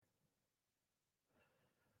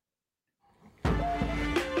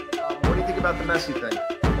about the Messi thing?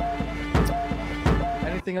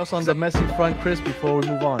 Anything else on the Messi front, Chris, before we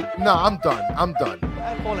move on? No, I'm done. I'm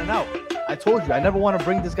falling out. I told you, I never want to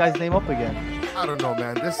bring this guy's name up again. I don't know,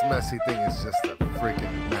 man. This Messi thing is just a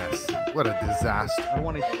freaking mess. What a disaster. I don't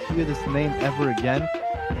want to hear this name ever again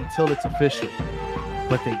until it's official.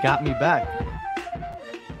 But they got me back.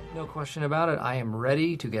 No question about it. I am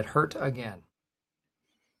ready to get hurt again.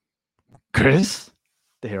 Chris,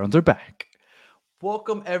 the Herons are back.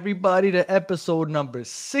 Welcome, everybody, to episode number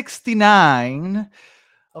 69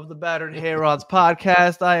 of the Battered Herons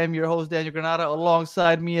podcast. I am your host, Daniel Granada.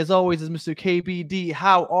 Alongside me, as always, is Mr. KBD.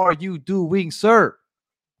 How are you doing, sir?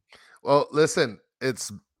 Well, listen,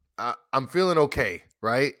 I'm feeling okay,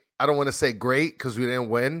 right? I don't want to say great because we didn't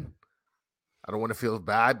win. I don't want to feel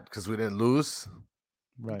bad because we didn't lose.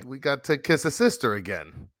 Right. We got to kiss a sister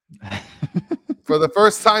again. For the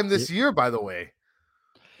first time this year, by the way.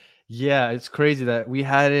 Yeah, it's crazy that we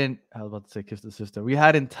hadn't, I was about to say kiss the sister. We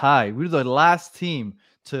hadn't tied. We were the last team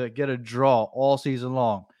to get a draw all season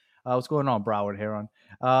long. What's going on, Broward Heron?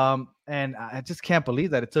 And I just can't believe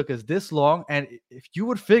that it took us this long. And if you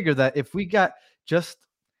would figure that if we got just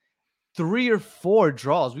 3 or 4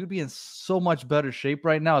 draws, we'd be in so much better shape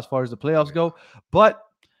right now as far as the playoffs go. But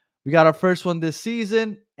we got our first one this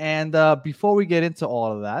season. And before we get into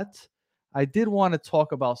all of that, I did want to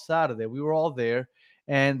talk about Saturday. We were all there.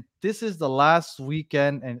 And this is the last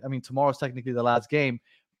weekend. And I mean, tomorrow's technically the last game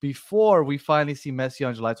before we finally see Messi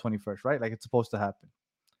on July 21st, right? Like it's supposed to happen.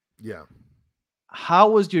 Yeah. How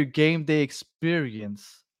was your game day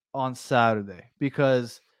experience on Saturday?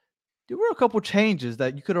 Because there were a couple changes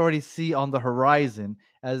that you could already see on the horizon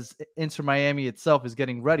as Inter Miami itself is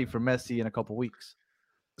getting ready for Messi in a couple weeks.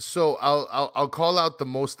 So I'll call out the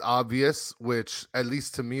most obvious, which at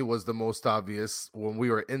least to me was the most obvious when we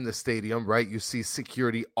were in the stadium, right? You see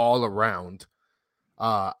security all around.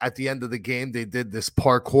 At the end of the game, they did this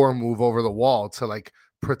parkour move over the wall to like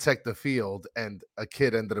protect the field, and a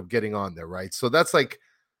kid ended up getting on there, right? So that's like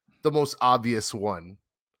the most obvious one,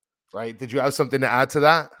 right? Did you have something to add to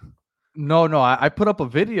that? No, I put up a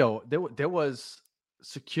video. There was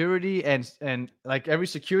security and like every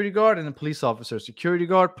security guard and a police officer, security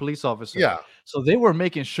guard, police officer. Yeah. So they were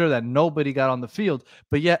making sure that nobody got on the field,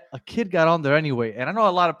 but yet a kid got on there anyway. And I know I saw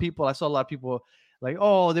a lot of people like,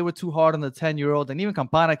 oh, they were too hard on the 10-year-old. And even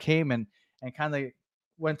Campana came and kind of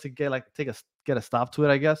went to get a stop to it,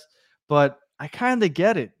 I guess. But I kind of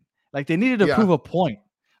get it. Like they needed to prove a point.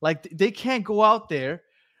 Like they can't go out there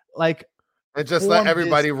like and just let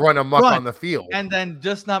everybody run amok on the field. And then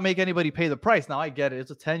just not make anybody pay the price. Now, I get it.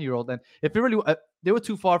 It's a 10-year-old. And if it really they were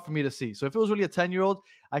too far for me to see. So if it was really a 10-year-old,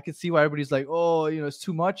 I could see why everybody's like, oh, it's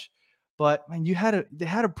too much. But, man, they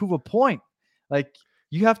had to prove a point. Like,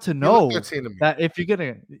 you have to know that if you're going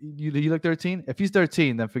to – you look 13? If he's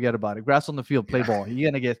 13, then forget about it. Grass on the field, play ball.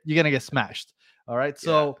 You're gonna get smashed. All right?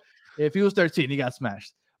 So if he was 13, he got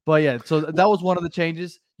smashed. But, yeah, so that was one of the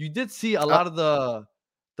changes. You did see a lot of the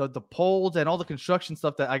poles and all the construction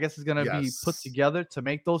stuff that I guess is going to be put together to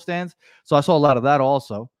make those stands. So I saw a lot of that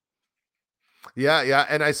also. Yeah.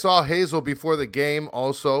 And I saw Hazel before the game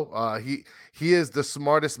also. He is the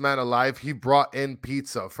smartest man alive. He brought in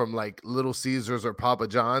pizza from like Little Caesars or Papa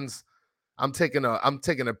John's. I'm taking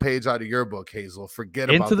a page out of your book, Hazel. Forget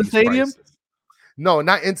about into the stadium. Prices. No,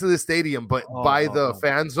 not into the stadium, but by the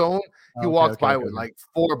fan zone. He walked by with like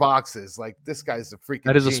 4 boxes. Like this guy's a freaking.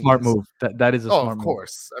 That is genius. A smart move. That is a smart move. Of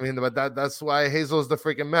course. I mean, but that's why Hazel's the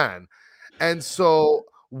freaking man. And so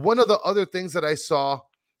one of the other things that I saw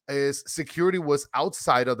is security was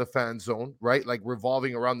outside of the fan zone, right? Like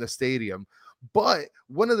revolving around the stadium. But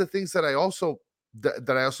one of the things that I also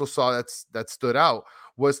saw that stood out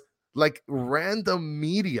was like random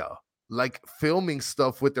media. Like filming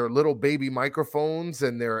stuff with their little baby microphones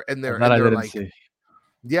and they're like, see.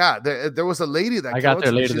 Yeah, there was a lady that I got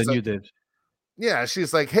there later than like, you did. Yeah,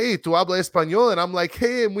 she's like, hey, tu habla español, and I'm like,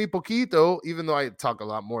 hey, muy poquito, even though I talk a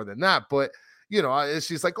lot more than that. But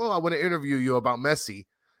she's like, oh, I want to interview you about Messi,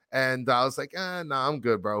 and I was like, nah, I'm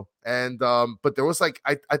good, bro. And but there was like,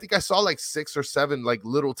 I think I saw like 6 or 7 like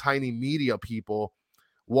little tiny media people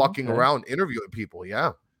walking around interviewing people.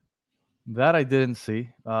 Yeah. That I didn't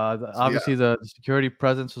see. Obviously, the security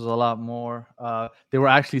presence was a lot more. They were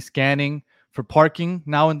actually scanning for parking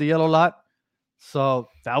now in the yellow lot. So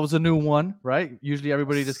that was a new one, right? Usually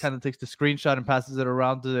everybody just kind of takes the screenshot and passes it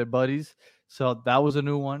around to their buddies. So that was a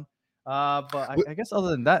new one. But I guess other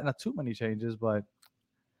than that, not too many changes. But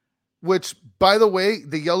which, by the way,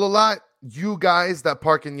 the yellow lot, you guys that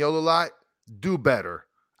park in yellow lot, do better.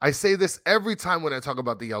 I say this every time when I talk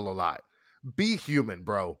about the yellow lot. Be human,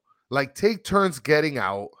 bro. Like, take turns getting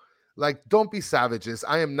out. Like, don't be savages.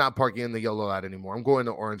 I am not parking in the yellow lot anymore. I'm going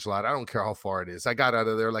to orange lot. I don't care how far it is. I got out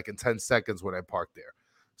of there like in 10 seconds when I parked there.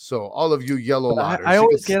 So all of you yellow But I lotters, you can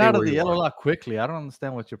always get stay out of where the you yellow are. lot quickly. I don't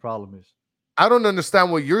understand what your problem is. I don't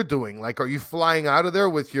understand what you're doing. Like, are you flying out of there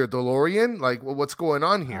with your DeLorean? Like, what's going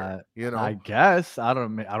on here? I guess I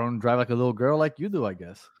don't drive like a little girl like you do. I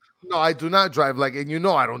guess. No, I do not drive like, and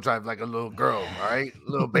I don't drive like a little girl. All right,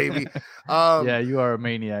 little baby. Yeah, you are a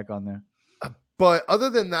maniac on there. But other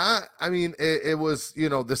than that, I mean, it was,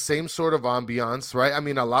 the same sort of ambiance, right? I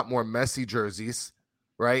mean, a lot more Messi jerseys,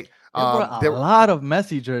 right? Yeah, bro, a lot of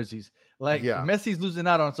Messi jerseys. Like, Yeah. Messi's losing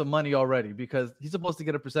out on some money already because he's supposed to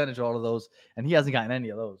get a percentage of all of those, and he hasn't gotten any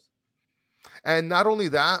of those. And not only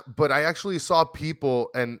that, but I actually saw people,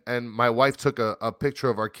 and my wife took a picture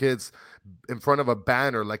of our kids in front of a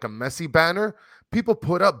banner, like a Messi banner. People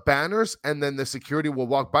put up banners, and then the security will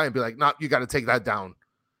walk by and be like, "No, you got to take that down."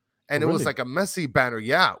 And it was like a Messi banner,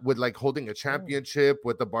 yeah, with like holding a championship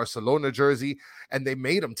with the Barcelona jersey, and they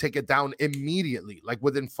made him take it down immediately, like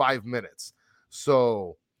within 5 minutes.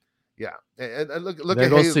 So, yeah, and look There at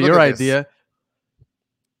goes Hayes, to look your at this. idea.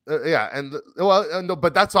 Yeah, and well, no,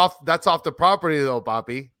 but that's off the property though,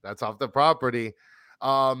 Bobby. That's off the property.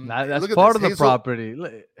 That's look at part this. of the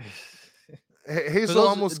property. Hazel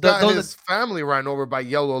almost got his family run over by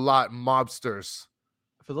yellow lot mobsters.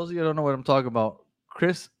 For those of you who don't know what I'm talking about,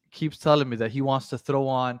 Chris keeps telling me that he wants to throw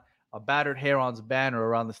on a battered Herons banner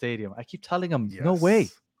around the stadium. I keep telling him, no way.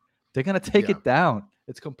 They're going to take it down.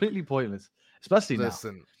 It's completely pointless, especially now.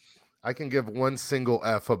 Listen, I can give one single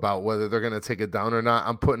F about whether they're going to take it down or not.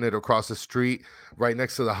 I'm putting it across the street right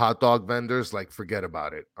next to the hot dog vendors. Like, forget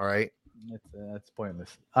about it. All right. That's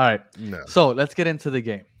pointless. All right. No. So let's get into the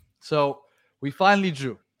game. So we finally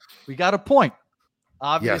drew. We got a point.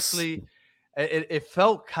 Obviously, it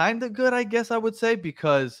felt kind of good, I guess I would say,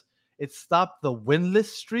 because it stopped the winless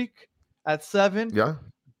streak at 7. Yeah.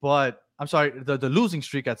 But I'm sorry, the losing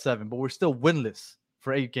streak at 7, but we're still winless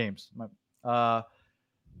for 8 games. But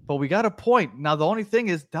we got a point. Now, the only thing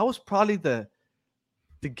is that was probably the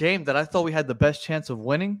game that I thought we had the best chance of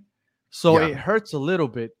winning. So it hurts a little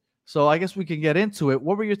bit. So I guess we can get into it.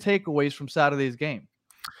 What were your takeaways from Saturday's game?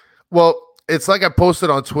 Well, it's like I posted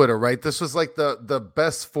on Twitter, right? This was like the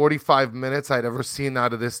best 45 minutes I'd ever seen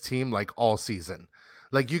out of this team, like all season.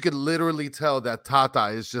 Like, you could literally tell that Tata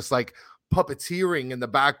is just like puppeteering in the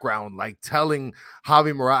background, like telling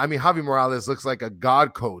Javi Morales. I mean, Javi Morales looks like a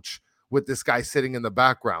god coach with this guy sitting in the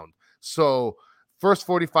background. So first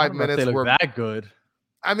 45 minutes were that good.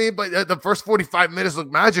 I mean, but the first 45 minutes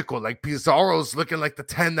look magical. Like, Pizarro's looking like the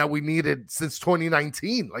 10 that we needed since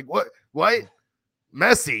 2019. Like, what?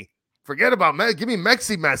 Messi? Forget about Messi. Give me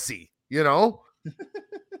Messi,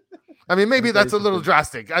 I mean, maybe that's a little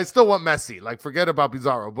drastic. I still want Messi. Like, forget about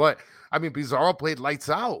Pizarro. But, I mean, Pizarro played lights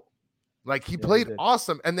out. Like, he played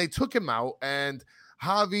awesome. And they took him out. And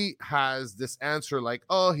Javi has this answer like,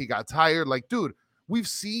 oh, he got tired. Like, dude, we've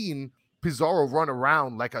seen Pizarro run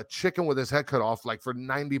around like a chicken with his head cut off, like for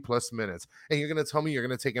 90 plus minutes. And you're going to tell me you're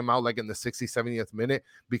going to take him out like in the 60, 70th minute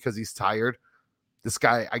because he's tired? This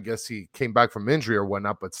guy, I guess he came back from injury or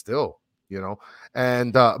whatnot, but still,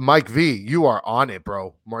 And Mike V, you are on it,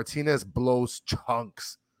 bro. Martinez blows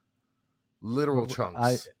chunks. Literal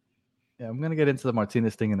chunks. I'm going to get into the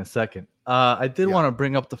Martinez thing in a second. I did want to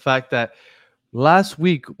bring up the fact that last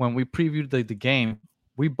week when we previewed the game,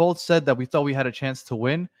 we both said that we thought we had a chance to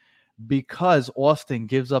win because Austin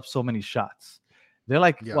gives up so many shots. They're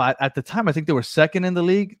like, well, at the time, I think they were second in the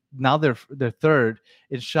league. Now they're third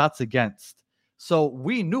in shots against. So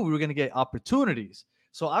we knew we were going to get opportunities.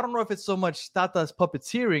 So I don't know if it's so much Tata's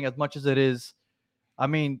puppeteering as much as it is, I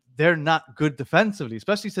mean, they're not good defensively,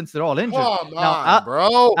 especially since they're all injured. Come on,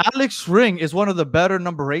 bro. Alex Ring is one of the better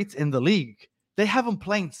number 8s in the league. They have him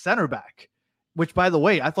playing center back, which, by the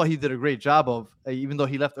way, I thought he did a great job of, even though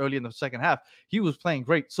he left early in the second half. He was playing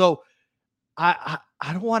great. So I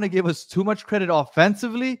don't want to give us too much credit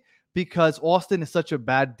offensively because Austin is such a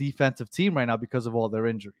bad defensive team right now because of all their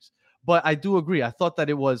injuries. But I do agree. I thought that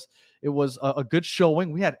it was a good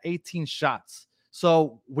showing. We had 18 shots.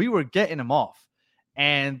 So we were getting him off.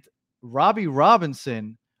 And Robbie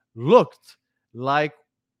Robinson looked like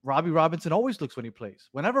Robbie Robinson always looks when he plays.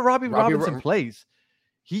 Whenever Robbie Robinson plays,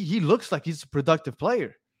 he looks like he's a productive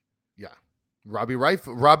player. Yeah. Robbie right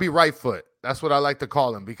foot. That's what I like to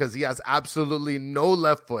call him because he has absolutely no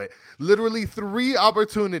left foot. Literally 3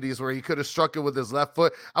 opportunities where he could have struck it with his left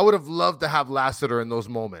foot. I would have loved to have Lassiter in those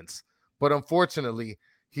moments. But unfortunately,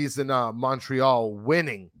 he's in Montreal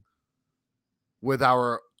winning with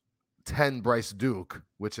our 10 Bryce Duke,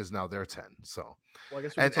 which is now their 10. So, well, I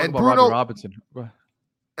guess we can talk about Bruno Robbie Robinson.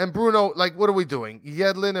 And Bruno, like, what are we doing?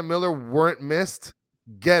 Yedlin and Miller weren't missed.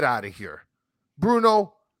 Get out of here.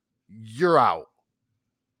 Bruno, you're out.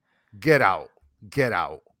 Get out. Get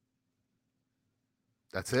out.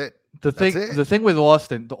 That's it. That's it. The thing with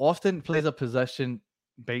Austin, the Austin plays a possession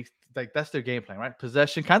based, like that's their game plan, right?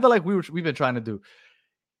 Possession, kind of like we've been trying to do.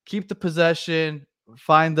 Keep the possession,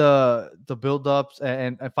 find the build-ups,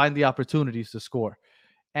 and find the opportunities to score.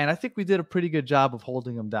 And I think we did a pretty good job of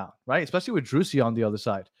holding them down, right? Especially with Drusy on the other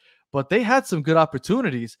side. But they had some good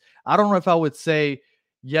opportunities. I don't know if I would say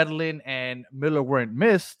Yedlin and Miller weren't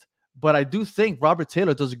missed, but I do think Robert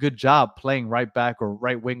Taylor does a good job playing right back or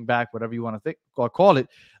right wing back, whatever you want to think or call it.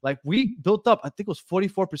 Like we built up, I think it was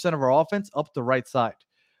 44% of our offense up the right side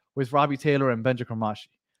with Robbie Taylor and Benja Kramashi.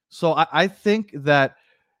 So I think that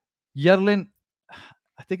Yedlin,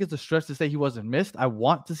 I think it's a stretch to say he wasn't missed. I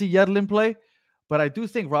want to see Yedlin play, but I do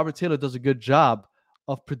think Robert Taylor does a good job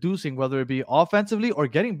of producing, whether it be offensively or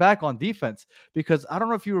getting back on defense. Because I don't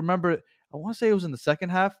know if you remember, I want to say it was in the second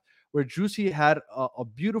half where Drusy had a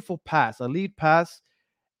beautiful pass, a lead pass,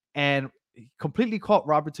 and he completely caught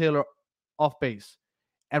Robert Taylor off base.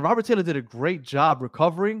 And Robert Taylor did a great job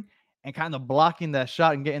recovering and kind of blocking that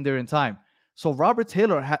shot and getting there in time. So Robert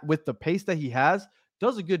Taylor, with the pace that he has,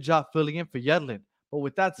 does a good job filling in for Yedlin. But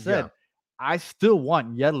with that said, I still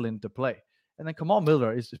want Yedlin to play. And then Kamal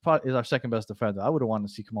Miller is our second best defender. I wouldn't want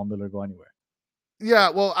to see Kamal Miller go anywhere.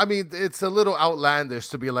 Yeah, well, I mean, it's a little outlandish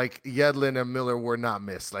to be like Yedlin and Miller were not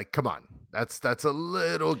missed. Like, come on, that's a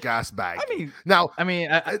little gas bag. To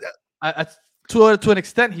an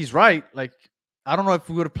extent, he's right. Like, I don't know if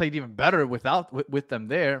we would have played even better with them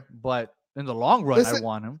there, but in the long run, I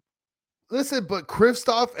want him. Listen, but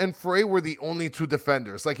Kristoff and Frey were the only two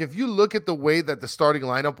defenders. Like, if you look at the way that the starting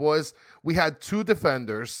lineup was, we had two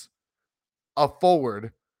defenders, a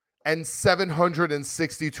forward, and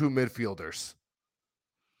 762 midfielders.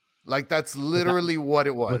 Like, that's literally what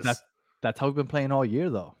it was. But that's how we've been playing all year,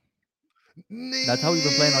 though. That's how we've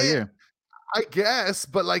been playing all year. I guess,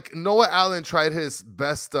 but like Noah Allen tried his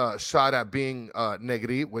best shot at being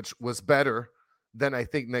Negri, which was better than I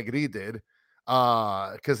think Negri did.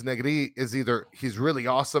 Because Negri is either he's really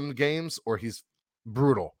awesome games or he's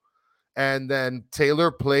brutal. And then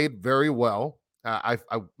Taylor played very well. I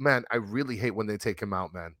really hate when they take him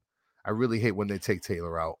out, man. I really hate when they take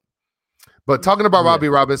Taylor out. But talking about Robbie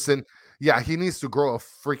Robinson, yeah, he needs to grow a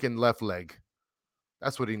freaking left leg.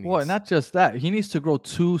 That's what he needs. Well, not just that. He needs to grow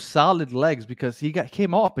two solid legs because he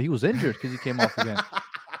came off, but he was injured because he came off again.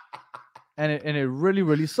 And it really,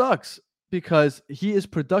 really sucks because he is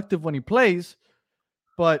productive when he plays,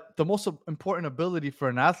 but the most important ability for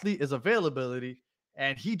an athlete is availability,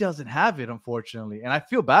 and he doesn't have it, unfortunately. And I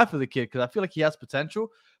feel bad for the kid because I feel like he has potential,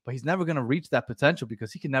 but he's never going to reach that potential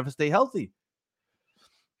because he can never stay healthy.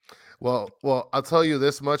 Well, I'll tell you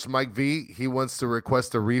this much, Mike V, he wants to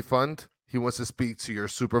request a refund. He wants to speak to your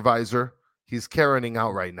supervisor. He's Karening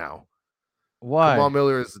out right now. Why?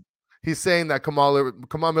 He's saying that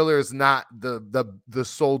Kamal Miller is not the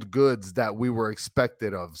sold goods that we were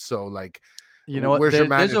expected of. So, like, you know what? Where's your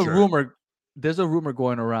manager? There's a rumor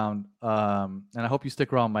going around, and I hope you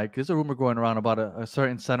stick around, Mike. There's a rumor going around about a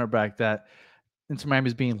certain center back that Inter Miami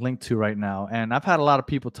is being linked to right now. And I've had a lot of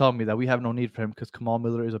people tell me that we have no need for him because Kamal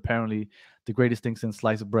Miller is apparently the greatest thing since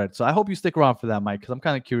sliced bread. So I hope you stick around for that, Mike, because I'm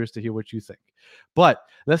kind of curious to hear what you think. But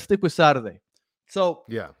let's stick with Saturday. So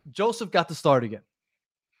Joseph got to start again,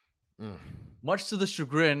 much to the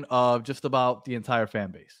chagrin of just about the entire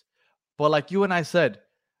fan base. But like you and I said,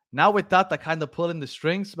 now with Tata kind of pulling the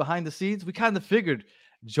strings behind the scenes, we kind of figured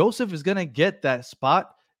Joseph is going to get that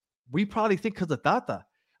spot. We probably think because of Tata.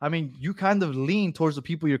 I mean, you kind of lean towards the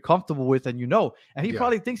people you're comfortable with and and he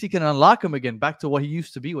probably thinks he can unlock him again back to what he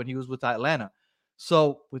used to be when he was with Atlanta.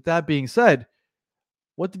 So with that being said,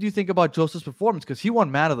 what did you think about Joseph's performance? Because he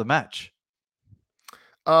won man of the match.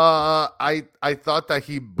 I thought that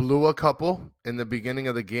he blew a couple in the beginning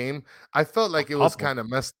of the game. I felt like it was kind of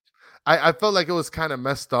messed. I felt like it was kind of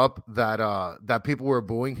messed up that people were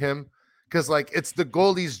booing him because like it's the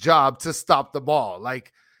goalie's job to stop the ball.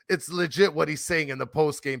 Like it's legit what he's saying in the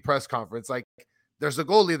post-game press conference. Like there's a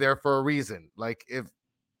goalie there for a reason. Like if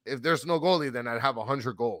there's no goalie, then I'd have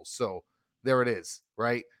 100 goals. So there it is,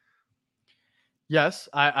 right? Yes,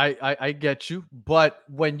 I get you. But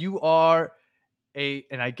when you are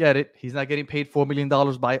and I get it, he's not getting paid $4 million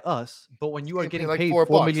by us. But when you are getting paid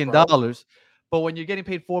 $4 million, but when you're getting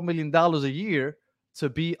paid $4 million a year to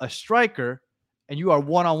be a striker and you are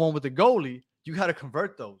one-on-one with the goalie, you got to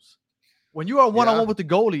convert those. When you are one-on-one with the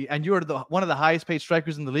goalie and you're one of the highest paid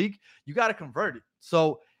strikers in the league, you got to convert it.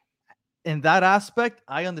 So in that aspect,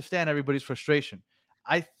 I understand everybody's frustration.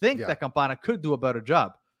 I think that Campana could do a better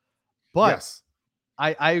job. But Yes.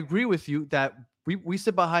 I agree with you that we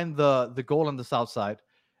sit behind the goal on the south side.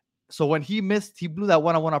 So when he blew that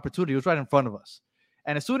one-on-one opportunity. It was right in front of us.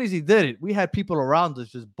 And as soon as he did it, we had people around us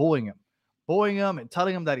just booing him and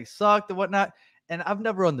telling him that he sucked and whatnot. And I've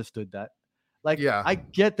never understood that. Like, Yeah. I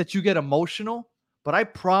get that you get emotional, but I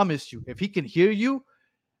promise you, if he can hear you,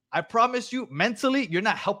 I promise you, mentally, you're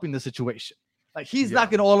not helping the situation. Like, he's not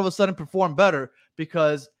going to all of a sudden perform better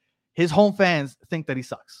because his home fans think that he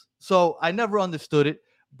sucks. So I never understood it,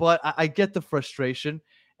 but I get the frustration.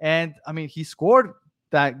 And I mean, he scored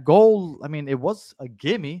that goal. I mean, it was a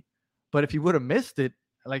gimme, but if he would have missed it,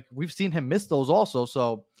 like, we've seen him miss those also.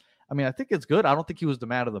 So, I mean, I think it's good. I don't think he was the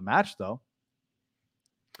man of the match, though.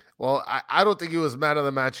 Well, I don't think he was man of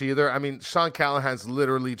the match either. I mean, Sean Callahan's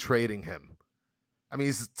literally trading him. I mean,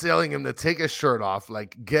 he's telling him to take his shirt off,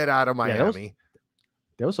 like, get out of Miami.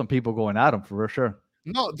 There was some people going at him for sure.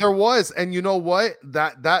 No, there was. And you know what?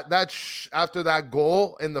 After that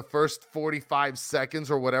goal in the first 45 seconds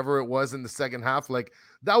or whatever it was in the second half, like,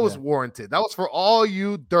 that was warranted. That was for all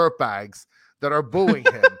you dirtbags that are booing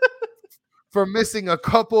him for missing a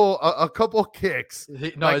couple kicks.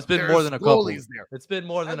 No, like, it's been more than a couple. There. It's been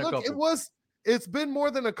more than and a look, couple. It's been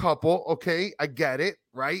more than a couple. Okay, I get it,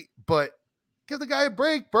 right? But give the guy a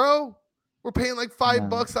break, bro. We're paying like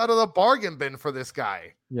 $5 out of the bargain bin for this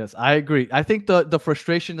guy. Yes, I agree. I think the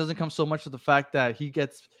frustration doesn't come so much to the fact that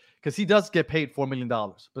because he does get paid $4 million,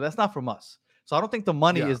 but that's not from us. So I don't think the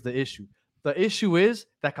money is the issue. The issue is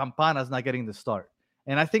that Campana is not getting the start.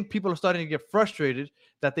 And I think people are starting to get frustrated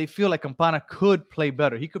that they feel like Campana could play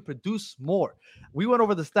better. He could produce more. We went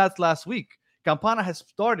over the stats last week. Campana has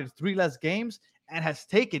started 3 less games and has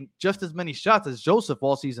taken just as many shots as Joseph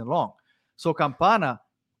all season long. So Campana,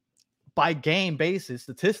 by game basis,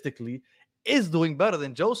 statistically, is doing better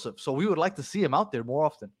than Joseph. So we would like to see him out there more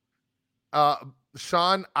often.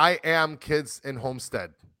 Sean, I am kids in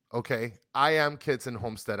Homestead. Okay. I am kids in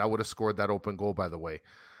Homestead. I would have scored that open goal, by the way.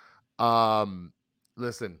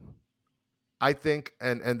 Listen, I think,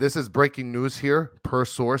 and this is breaking news here per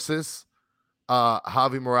sources,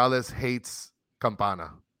 Javi Morales hates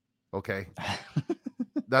Campana. Okay.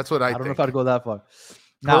 That's what I don't think. know if I'd go that far.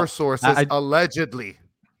 Per sources, allegedly.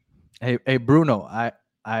 Hey, Bruno,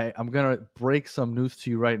 I'm going to break some news to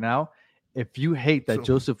you right now. If you hate that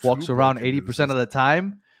Joseph walks around 80% of the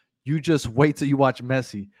time, you just wait till you watch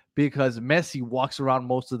Messi, because Messi walks around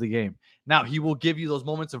most of the game. Now, he will give you those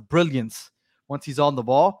moments of brilliance once he's on the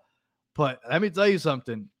ball. But let me tell you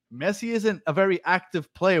something. Messi isn't a very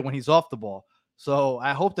active player when he's off the ball. So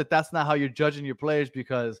I hope that that's not how you're judging your players,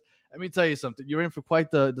 because let me tell you something. You're in for quite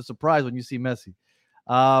the surprise when you see Messi.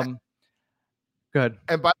 Good.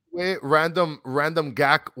 And by the way, random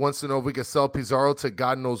Gak wants to know if we can sell Pizarro to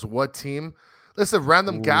God knows what team. Listen,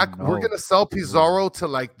 Gak, we're gonna sell Pizarro to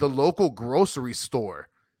like the local grocery store.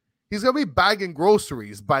 He's gonna be bagging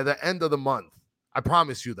groceries by the end of the month. I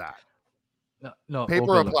promise you that. No,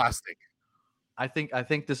 paper or plastic. I think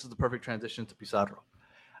this is the perfect transition to Pizarro.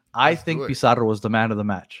 I think Pizarro was the man of the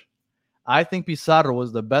match. I think Pizarro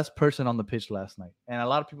was the best person on the pitch last night. And a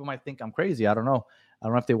lot of people might think I'm crazy. I don't know. I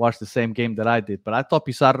don't know if they watched the same game that I did, but I thought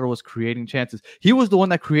Pizarro was creating chances. He was the one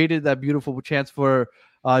that created that beautiful chance for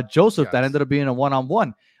Joseph that ended up being a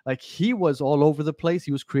one-on-one. Like, he was all over the place.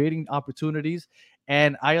 He was creating opportunities.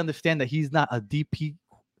 And I understand that he's not a DP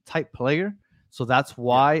type player. So that's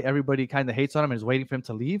why everybody kind of hates on him and is waiting for him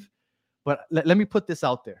to leave. But let me put this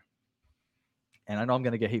out there. And I know I'm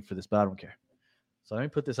going to get hate for this, but I don't care. So let me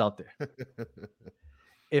put this out there.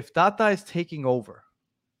 If Tata is taking over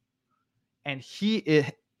and he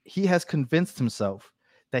has convinced himself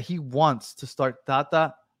that he wants to start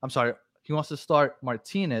he wants to start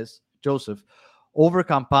Martinez, Joseph, over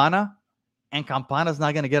Campana, and Campana's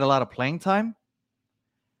not going to get a lot of playing time,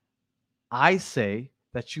 I say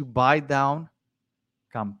that you buy down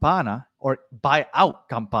Campana or buy out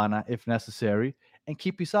Campana if necessary and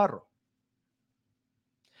keep Pizarro.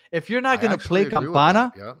 If you're not going to play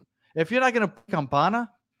Campana,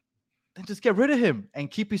 then just get rid of him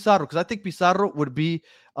and keep Pizarro, because I think Pizarro would be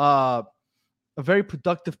a very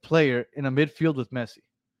productive player in a midfield with Messi.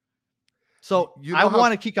 So I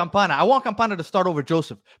want to keep Campana. I want Campana to start over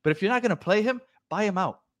Joseph. But if you're not going to play him, buy him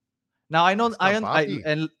out. Now I know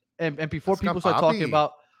before people start talking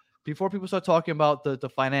about the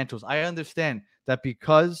financials, I understand that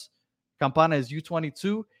because Campana is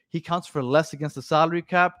U22, he counts for less against the salary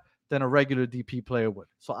cap than a regular DP player would.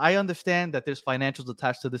 So I understand that there's financials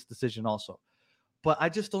attached to this decision also. But I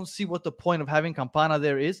just don't see what the point of having Campana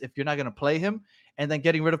there is if you're not going to play him, and then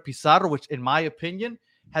getting rid of Pizarro, which in my opinion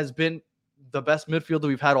has been the best midfielder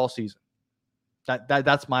we've had all season.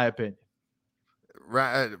 That's my opinion.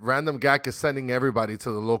 Random Gak is sending everybody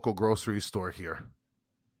to the local grocery store here.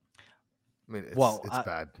 I mean, Well, it's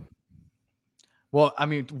bad. I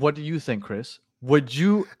mean, what do you think, Chris? Would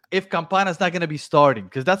you, if Campana's not going to be starting,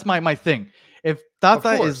 because that's my thing. If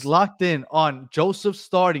Tata is locked in on Joseph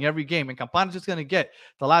starting every game and Campana's just going to get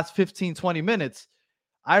the last 15, 20 minutes,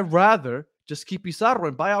 I'd rather just keep Pizarro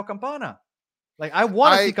and buy out Campana. Like, I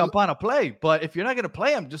want to see Campana play, but if you're not going to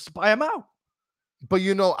play him, just buy him out. But,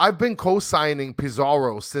 I've been co-signing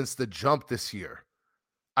Pizarro since the jump this year.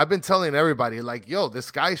 I've been telling everybody, like, yo,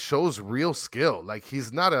 this guy shows real skill. Like,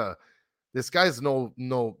 he's not a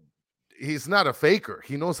faker.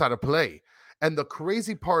 He knows how to play. And the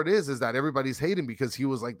crazy part is that everybody's hating because he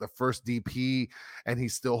was like the first DP and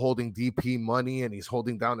he's still holding DP money and he's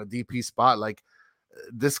holding down a DP spot. Like,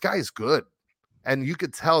 this guy's good. And you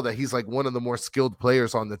could tell that he's like one of the more skilled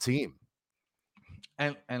players on the team.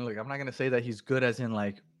 And look, I'm not going to say that he's good as in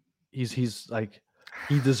like he's like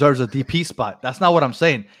he deserves a DP spot. That's not what I'm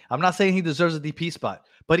saying. I'm not saying he deserves a DP spot,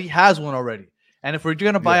 but he has one already. And if we're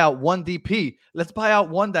going to buy out one DP, let's buy out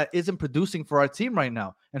one that isn't producing for our team right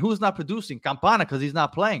now. And who's not producing? Campana, because he's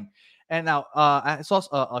not playing. And now I saw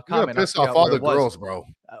a comment. You're piss off all the girls, bro.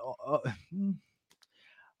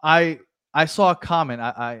 I saw a comment.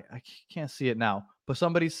 I can't see it now, but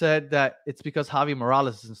somebody said that it's because Javi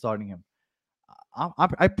Morales isn't starting him.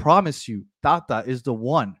 I promise you, Tata is the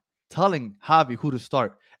one telling Javi who to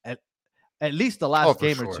start at least the last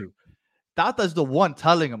game or two. Tata is the one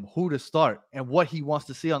telling him who to start and what he wants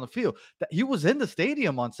to see on the field. That he was in the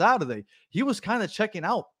stadium on Saturday. He was kind of checking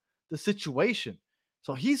out the situation.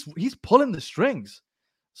 So he's pulling the strings.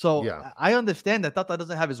 So I understand that Tata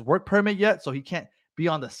doesn't have his work permit yet, so he can't be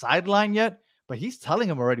on the sideline yet, but he's telling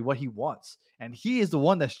him already what he wants. And he is the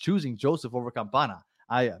one that's choosing Joseph over Campana.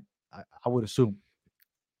 I would assume.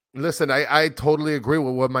 Listen, I totally agree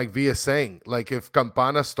with what Mike V is saying. Like, if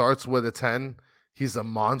Campana starts with a 10, he's a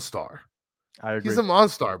monster. I agree. He's a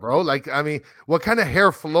monster, bro. Like, I mean, what kind of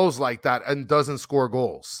hair flows like that and doesn't score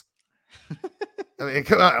goals? I mean,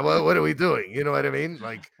 come on, what are we doing? You know what I mean?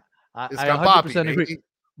 Like, I 100% agree.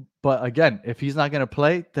 But again, if he's not going to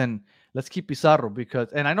play, then let's keep Pizarro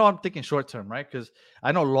and I know I'm thinking short term, right? Because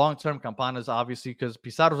I know long term Campana's obviously because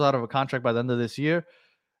Pizarro's out of a contract by the end of this year.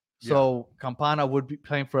 So Campana would be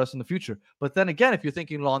playing for us in the future. But then again, if you're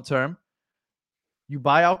thinking long term, you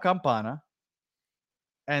buy out Campana,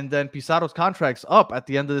 and then Pizarro's contract's up at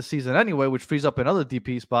the end of the season anyway, which frees up another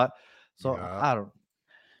DP spot. So I don't.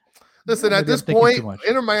 Listen, at this point,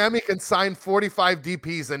 Inter Miami can sign 45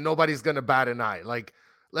 DPs and nobody's gonna bat an eye. Like,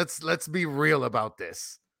 let's be real about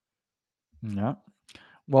this. Yeah.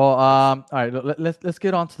 Well, all right. Let's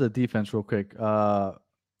get on to the defense real quick.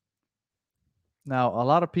 Now, a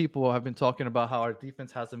lot of people have been talking about how our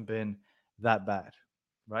defense hasn't been that bad,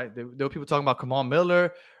 right? There were people talking about Kamal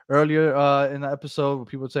Miller earlier in the episode.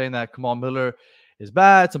 People saying that Kamal Miller is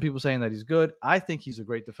bad. Some people saying that he's good. I think he's a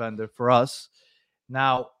great defender for us.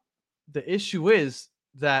 Now, the issue is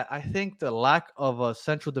that I think the lack of a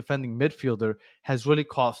central defending midfielder has really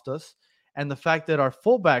cost us. And the fact that our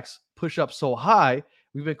fullbacks push up so high,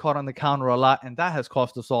 we've been caught on the counter a lot, and that has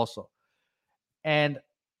cost us also. And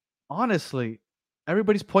honestly,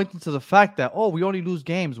 everybody's pointing to the fact that, we only lose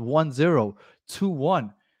games 1-0,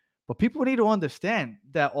 2-1. But people need to understand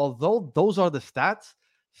that although those are the stats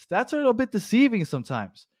are a little bit deceiving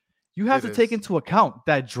sometimes. You have to take into account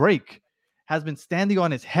that Drake has been standing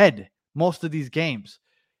on his head most of these games.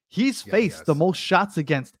 He's faced the most shots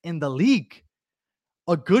against in the league.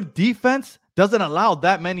 A good defense doesn't allow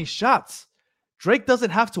that many shots. Drake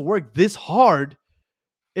doesn't have to work this hard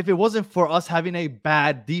if it wasn't for us having a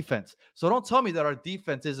bad defense. So don't tell me that our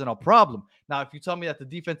defense isn't a problem. Now, if you tell me that the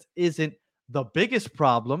defense isn't the biggest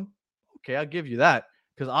problem, okay, I'll give you that,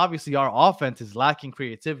 because obviously our offense is lacking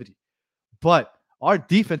creativity. But our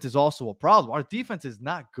defense is also a problem. Our defense is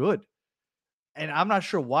not good. And I'm not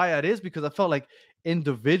sure why that is, because I felt like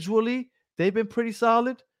individually they've been pretty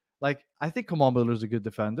solid. Like, I think Kamal Miller's a good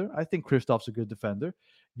defender. I think Kristoff's a good defender.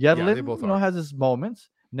 Yedlin, has his moments.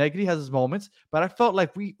 Negri has his moments. But I felt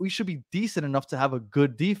like we should be decent enough to have a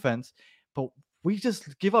good defense. But we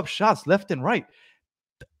just give up shots left and right,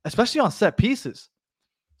 especially on set pieces.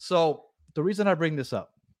 So the reason I bring this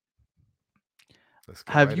up,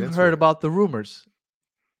 have you heard about the rumors,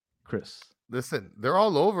 Chris? Listen, they're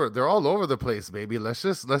all over. They're all over the place, baby. Let's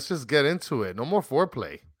just get into it. No more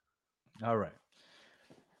foreplay. All right.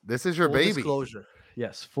 This is your baby. Disclosure.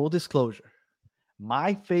 Yes, full disclosure.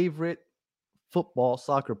 My favorite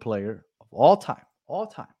soccer player of all time,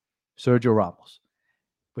 Sergio Ramos,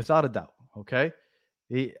 without a doubt. Okay,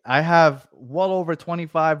 I have well over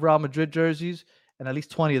 25 Real Madrid jerseys, and at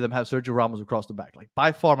least 20 of them have Sergio Ramos across the back. Like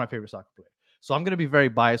by far my favorite soccer player. So I'm going to be very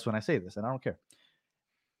biased when I say this, and I don't care.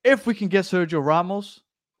 If we can get Sergio Ramos,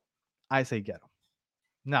 I say get him.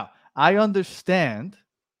 Now, I understand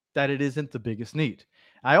that it isn't the biggest need.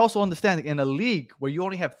 I also understand that in a league where you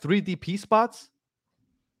only have 3 DP spots,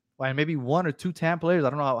 and maybe 1 or 2 TAM players,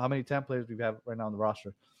 I don't know how many TAM players we have right now on the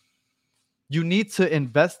roster, you need to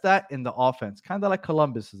invest that in the offense, kind of like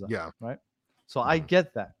Columbus is, right? So I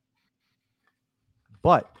get that.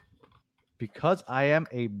 But because I am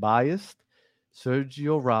a biased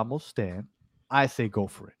Sergio Ramos stan, I say go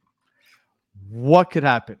for it. What could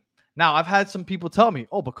happen? Now, I've had some people tell me,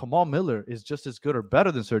 oh, but Kamal Miller is just as good or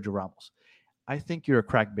better than Sergio Ramos. I think you're a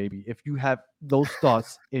crack baby if you have those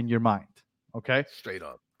thoughts in your mind, okay? Straight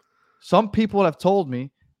up. Some people have told me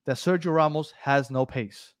that Sergio Ramos has no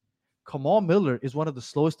pace. Kamal Miller is one of the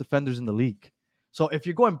slowest defenders in the league. So if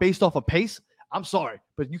you're going based off of pace, I'm sorry,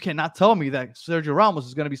 but you cannot tell me that Sergio Ramos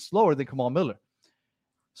is going to be slower than Kamal Miller.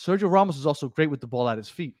 Sergio Ramos is also great with the ball at his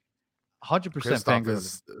feet. 100%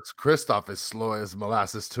 fangirling. Kristoff is slow as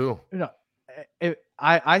molasses too.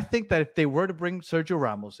 I think that if they were to bring Sergio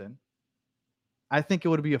Ramos in, I think it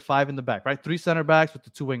would be a 5 in the back, right? 3 center backs with the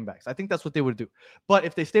 2 wing backs. I think that's what they would do. But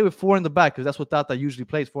if they stay with 4 in the back, because that's what Tata usually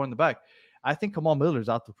plays, 4 in the back, I think Kamal Miller's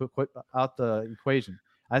out the equation.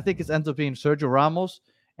 I think it ends up being Sergio Ramos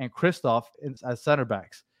and Kristoff as center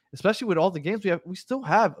backs, especially with all the games we have. We still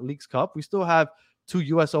have Leagues Cup. We still have 2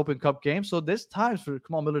 U.S. Open Cup games. So there's times for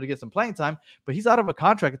Kamal Miller to get some playing time, but he's out of a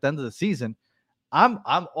contract at the end of the season. I'm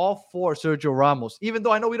all for Sergio Ramos, even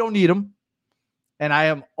though I know we don't need him. And I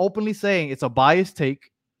am openly saying it's a biased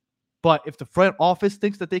take. But if the front office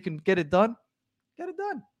thinks that they can get it done, get it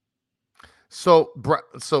done. So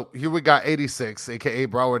here we got 86, aka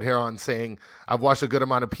Broward Heron, saying, "I've watched a good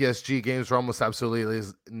amount of PSG games. Ramos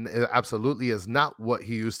absolutely is not what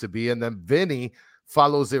he used to be." And then Vinny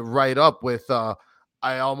follows it right up with,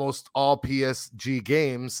 "I almost all PSG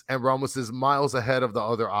games, and Ramos is miles ahead of the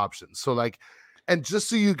other options." So like, and just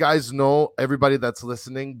so you guys know, everybody that's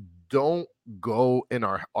listening, don't go in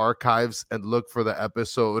our archives and look for the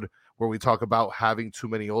episode where we talk about having too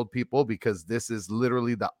many old people, because this is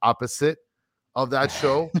literally the opposite of that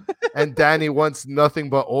show. And Danny wants nothing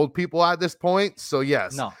but old people at this point. So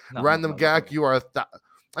yes, random gag, you are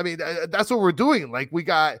that's what we're doing. Like, we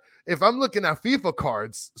got, if I'm looking at FIFA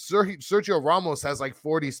cards, Sergio Ramos has like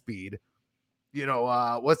 40 speed.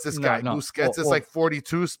 What's this guy? Busquets is like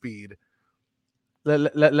 42 speed.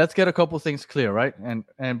 Let's get a couple things clear, right?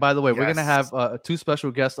 And by the way, we're gonna have 2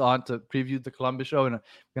 special guests on to preview the Columbus show, and we're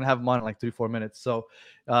gonna have them on in like 3-4 minutes. So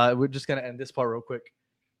we're just gonna end this part real quick.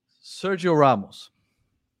 Sergio Ramos,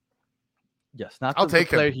 yes, not the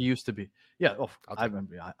player he used to be. Yeah, I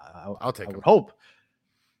would hope,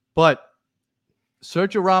 but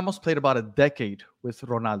Sergio Ramos played about a decade with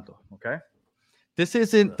Ronaldo. Okay. This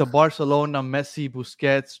isn't the Barcelona, Messi,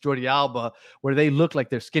 Busquets, Jordi Alba, where they look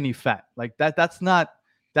like they're skinny fat. Like that. That's not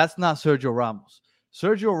Sergio Ramos.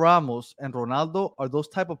 Sergio Ramos and Ronaldo are those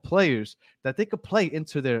type of players that they could play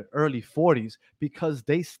into their early 40s because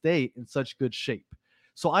they stay in such good shape.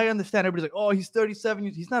 So I understand everybody's like, oh, he's 37.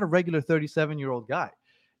 He's not a regular 37-year-old guy.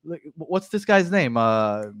 Like, what's this guy's name?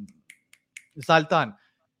 Zaltan.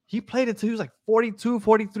 He played until he was like 42,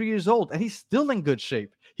 43 years old, and he's still in good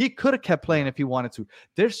shape. He could have kept playing if he wanted to.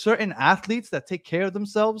 There's certain athletes that take care of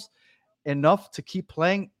themselves enough to keep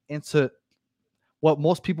playing into what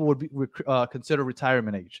most people would consider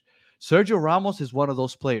retirement age. Sergio Ramos is one of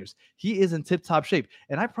those players. He is in tip-top shape.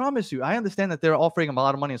 And I promise you, I understand that they're offering him a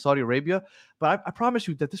lot of money in Saudi Arabia, but I promise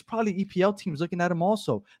you that there's probably EPL teams looking at him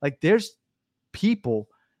also. Like, there's people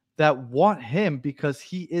that want him because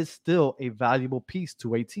he is still a valuable piece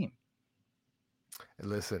to a team.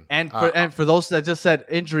 Listen, and for those that just said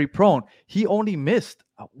injury prone, he only missed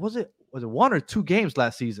was it 1 or 2 games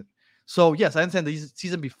last season. So yes, I understand the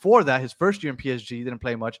season before that, his first year in PSG, he didn't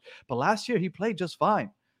play much, but last year he played just fine.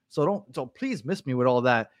 So don't please miss me with all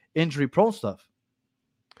that injury prone stuff.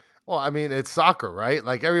 Well, I mean, it's soccer, right?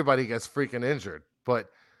 Like, everybody gets freaking injured, but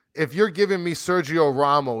if you're giving me Sergio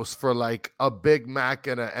Ramos for like a Big Mac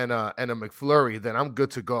and a McFlurry, then I'm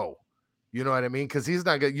good to go. You know what I mean? Because he's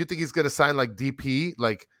not good. You think he's going to sign like DP?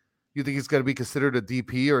 Like, you think he's going to be considered a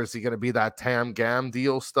DP, or is he going to be that Tam Gam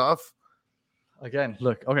deal stuff? Again,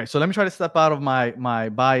 look. Okay, so let me try to step out of my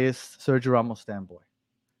biased Sergio Ramos standpoint.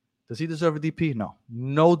 Does he deserve a DP? No.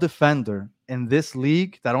 No defender in this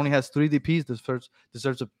league that only has 3 DPs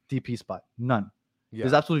deserves a DP spot. None. Yeah.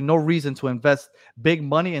 There's absolutely no reason to invest big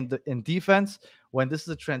money in defense when this is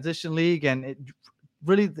a transition league, and it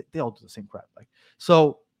really, they all do the same crap. Like,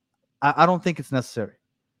 so I don't think it's necessary.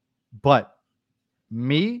 But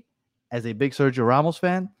me, as a big Sergio Ramos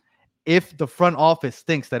fan, if the front office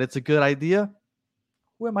thinks that it's a good idea,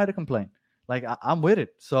 who am I to complain? Like I'm with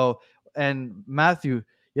it. So, and Matthew,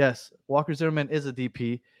 yes, Walker Zimmerman is a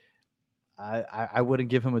DP. I wouldn't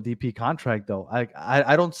give him a DP contract though.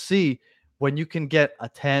 I don't see when you can get a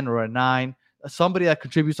 10 or a 9, somebody that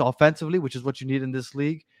contributes offensively, which is what you need in this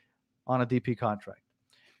league, on a DP contract.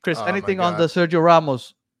 Chris, Oh my anything on the God. Sergio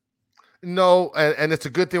Ramos? No, and it's a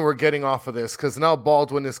good thing we're getting off of this because now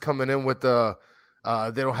Baldwin is coming in with the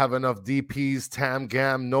they don't have enough DPs, Tam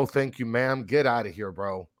Gam, no thank you, ma'am. Get out of here,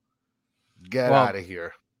 bro. Get out of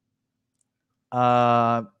here.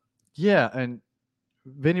 Yeah, and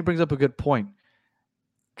Vinny brings up a good point.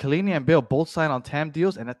 Kalini and Bale both signed on TAM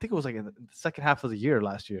deals, and I think it was like in the second half of the year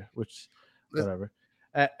last year, which whatever.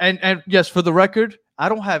 And yes, for the record, I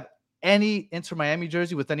don't have any Inter Miami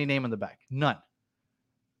jersey with any name on the back. None.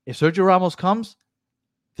 If Sergio Ramos comes,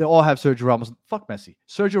 they all have Sergio Ramos. Fuck Messi.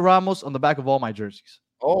 Sergio Ramos on the back of all my jerseys.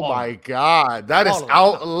 Oh my God, that is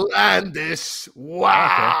outlandish!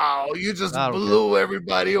 Wow, you just blew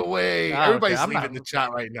everybody away. Everybody's leaving the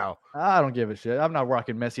chat right now. I don't give a shit. I'm not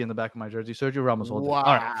rocking Messi in the back of my jersey. Sergio Ramos all day. Wow,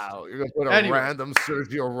 all right. You're gonna put a random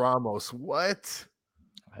Sergio Ramos. What?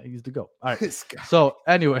 He's the GOAT. All right. So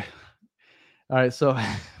anyway, all right. So all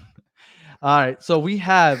right. So we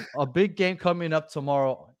have a big game coming up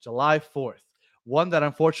tomorrow, July 4th. One that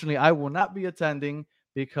unfortunately I will not be attending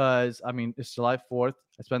because, I mean, it's July 4th.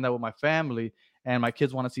 I spend that with my family, and my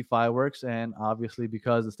kids want to see fireworks. And obviously,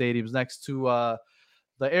 because the stadium's next to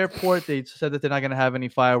the airport, they said that they're not going to have any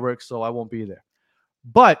fireworks, so I won't be there.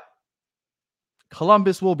 But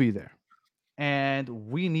Columbus will be there, and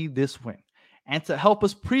we need this win. And to help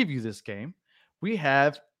us preview this game, we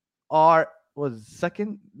have our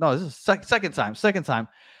second time.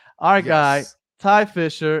 Our guy, Ty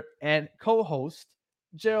Fisher, and co-host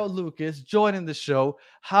Gerald Lucas joining the show.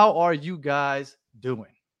 How are you guys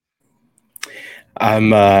doing?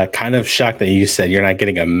 I'm kind of shocked that you said you're not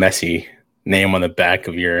getting a Messi name on the back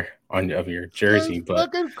of your jersey. That's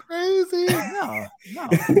fucking crazy. No.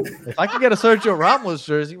 If I could get a Sergio Ramos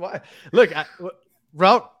jersey, why? Look,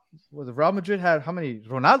 Real Madrid had how many?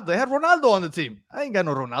 Ronaldo. They had Ronaldo on the team. I ain't got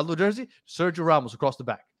no Ronaldo jersey. Sergio Ramos across the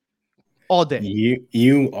back, all day.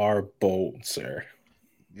 You are bold, sir.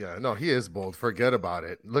 Yeah, no, he is bold. Forget about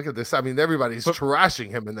it. Look at this. I mean, everybody's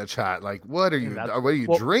trashing him in the chat. Like, what are you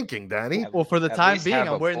drinking, Danny? Well, for the time being,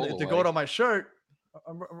 I'm wearing the goat on my shirt.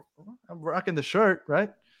 I'm rocking the shirt, right?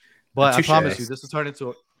 But I promise you, this will turn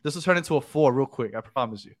into a 4 real quick. I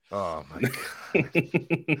promise you. Oh my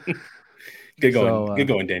God. Good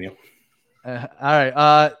going, Daniel.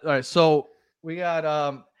 All right. So we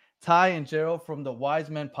got Ty and Gerald from the Wise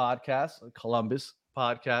Men podcast, Columbus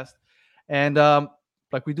podcast, and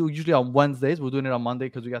like we do usually on Wednesdays, we're doing it on Monday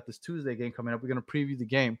because we got this Tuesday game coming up. We're going to preview the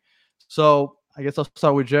game. So I guess I'll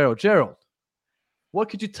start with Gerald. Gerald, what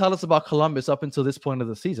could you tell us about Columbus up until this point of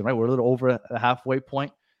the season, right? We're a little over a halfway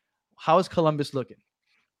point. How is Columbus looking?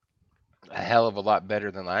 A hell of a lot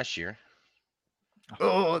better than last year.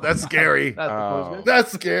 Oh, that's scary.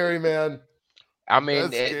 That's scary, man. I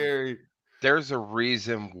mean, that's scary. There's a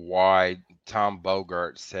reason why Tom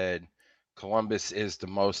Bogart said Columbus is the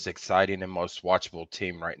most exciting and most watchable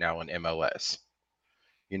team right now in MLS.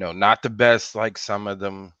 You know, not the best like some of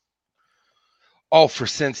them. All for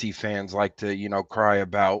Cincy fans like to, cry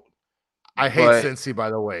about. I hate Cincy, by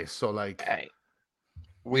the way. So, like,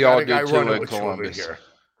 we all do too in Columbus.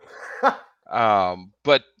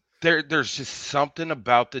 But there's just something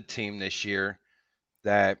about the team this year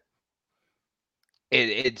that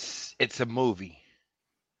it's a movie,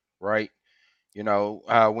 right?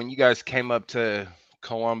 When you guys came up to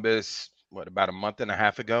Columbus, about a month and a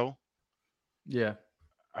half ago? Yeah.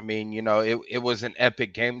 I mean, it was an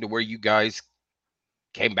epic game to where you guys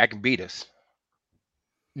came back and beat us.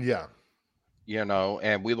 Yeah.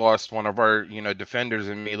 And we lost one of our, defenders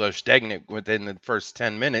in Milos Degnic within the first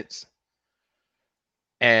 10 minutes.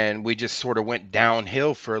 And we just sort of went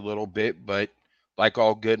downhill for a little bit, but like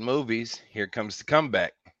all good movies, here comes the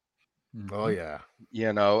comeback. Oh, yeah.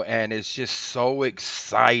 And it's just so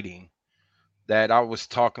exciting that I was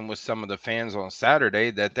talking with some of the fans on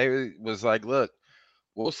Saturday that they was like, look,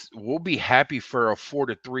 we'll be happy for a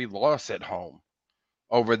 4-3 loss at home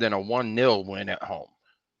over than a 1-0 win at home.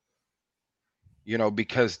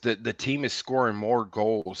 Because the team is scoring more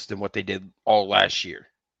goals than what they did all last year.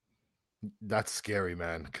 That's scary,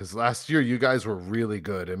 man, because last year you guys were really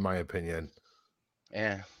good, in my opinion.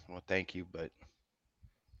 Yeah, well, thank you, but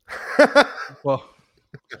well,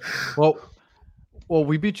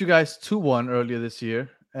 we beat you guys 2-1 earlier this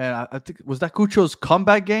year, and I think was that Cucho's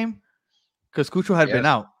comeback game because Cucho had been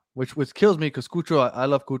out. which kills me because Cucho, I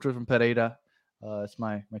love Cucho from Pereira. It's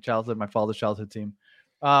my childhood, my father's childhood team.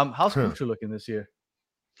 How's Cucho looking this year?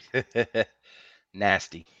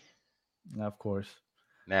 Nasty. Of course,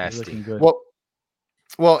 he's Nasty. looking good.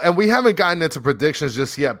 Well, and we haven't gotten into predictions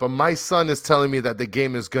just yet, but my son is telling me that the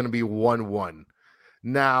game is going to be 1-1.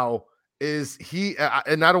 Now, is he,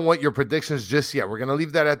 and I don't want your predictions just yet. We're going to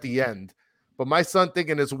leave that at the end. But my son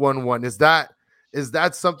thinking it's 1-1. Is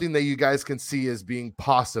that something that you guys can see as being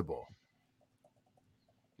possible?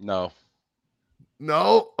 No.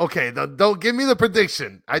 No? Okay, don't give me the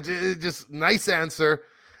prediction. Just nice answer,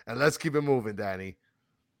 and let's keep it moving, Danny.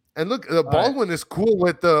 And look, Baldwin is cool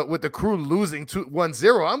with the Crew losing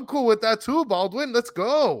 1-0. I'm cool with that too, Baldwin. Let's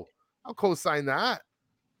go. I'll co-sign that.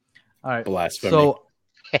 All right. Blasphemy.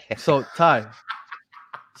 So Ty,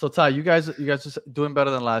 you guys are doing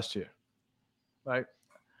better than last year, right?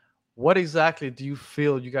 What exactly do you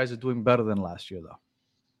feel you guys are doing better than last year, though?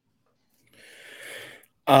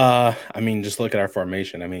 I mean, just look at our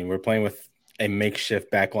formation. I mean, we're playing with a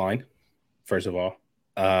makeshift back line, first of all.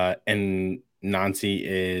 And Nancy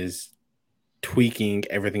is tweaking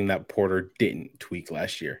everything that Porter didn't tweak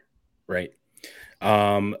last year, right?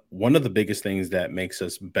 One of the biggest things that makes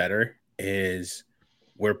us better is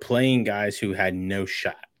we're playing guys who had no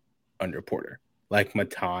shot under Porter, like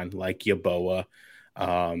Matan, like Yaboa.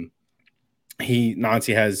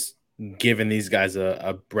 Nancy has given these guys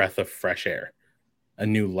a breath of fresh air, a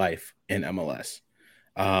new life in MLS.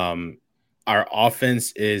 Our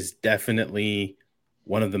offense is definitely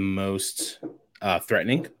one of the most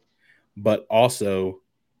threatening, but also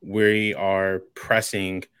we are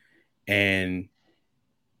pressing and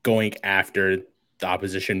going after the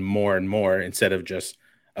opposition more and more instead of just,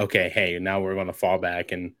 okay, hey, now we're going to fall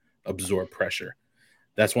back and absorb pressure.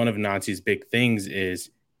 That's one of Nancy's big things is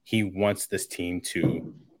he wants this team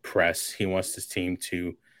to press. He wants this team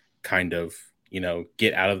to kind of,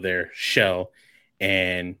 get out of their shell.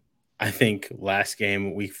 And I think last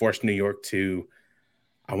game we forced New York to,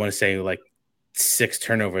 I want to say like 6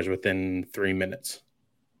 turnovers within 3 minutes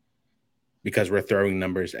because we're throwing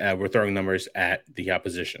numbers at the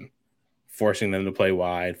opposition, forcing them to play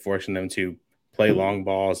wide, forcing them to play long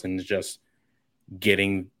balls, and just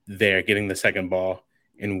getting the second ball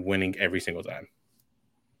and winning every single time.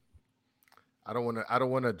 I don't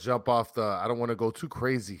want to jump off I don't want to go too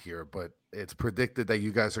crazy here, but it's predicted that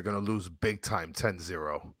you guys are going to lose big time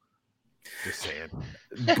 10-0. Just saying.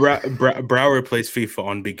 Brower plays FIFA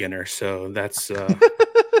on beginner, so that's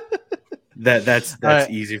that's right.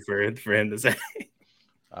 Easy for him to say.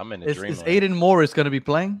 I'm in a dream. Is Aiden Morris going to be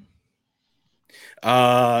playing?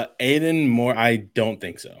 Aiden Moore, I don't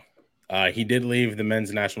think so. He did leave the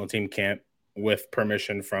men's national team camp with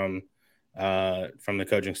permission from the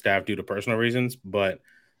coaching staff due to personal reasons, but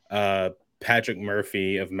Patrick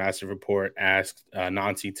Murphy of Massive Report asked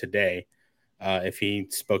Nancy today if he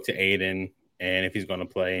spoke to Aiden and if he's going to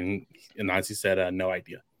play, and Nancy said no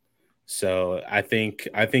idea. So I think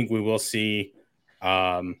we will see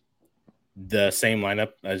the same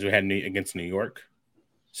lineup as we had against New York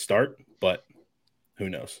start, but who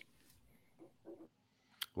knows?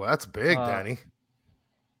 Well, that's big, Danny.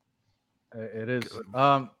 It is.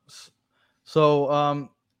 So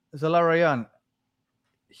Zelarayan,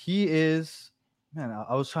 he is, man,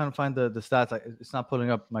 I was trying to find the stats. It's not pulling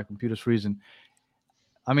up, my computer's freezing.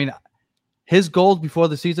 I mean, his goal before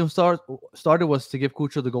the season started was to give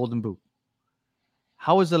Cucho the golden boot.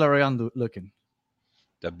 How is Zelarayan looking?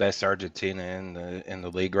 The best Argentina in the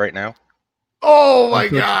league right now. Oh my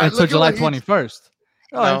God! Until July 21st.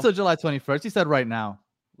 No, until July 21st. He said right now.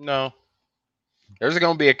 No. There's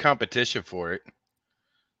going to be a competition for it.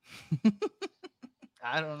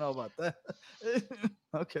 I don't know about that.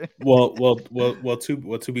 Okay. Well,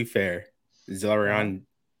 to be fair, Zelarayan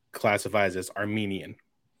classifies as Armenian.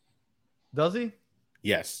 Does he?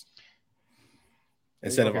 Yes.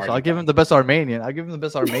 Instead of so I'll give him the best Armenian. I'll give him the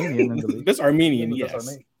best Armenian in the league. Best Armenian,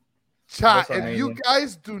 yes. Chat, if you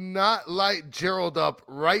guys do not light Gerald up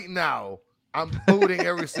right now, I'm booting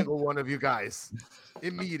every single one of you guys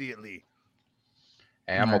immediately.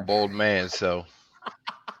 Hey, I'm a bold man, so.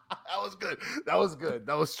 That was good.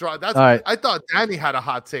 That was strong. That's right. I thought Danny had a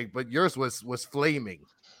hot take, but yours was flaming.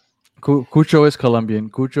 Cucho is Colombian.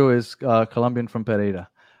 Cucho is Colombian from Pereira.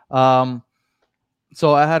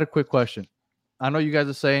 So I had a quick question. I know you guys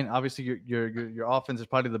are saying obviously your offense is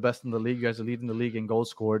probably the best in the league. You guys are leading the league in goals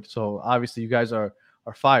scored. So obviously you guys are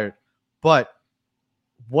fired. But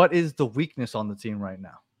what is the weakness on the team right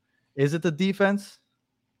now? Is it the defense?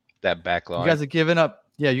 That back line. You guys are giving up.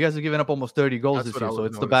 Yeah, you guys are giving up almost 30 goals this year. So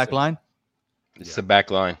it's the back line. It's the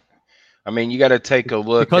back line. I mean, you got to take a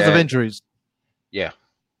look because of injuries. Yeah.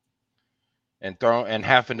 and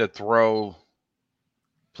having to throw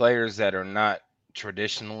players that are not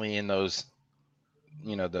traditionally in those,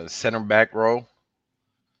 the center back role,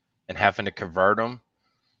 and having to convert them,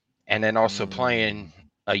 and then also playing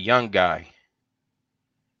a young guy,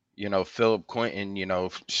 Philip Quinton,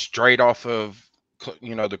 straight off of,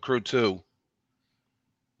 the crew too,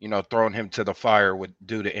 throwing him to the fire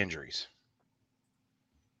due to injuries.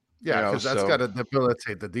 Yeah, because that's got So to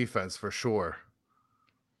debilitate the defense for sure.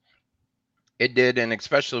 it did, and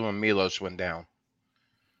especially when Milos went down.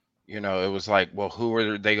 It was like, well, who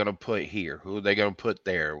are they going to put here? Who are they going to put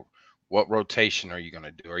there? What rotation are you going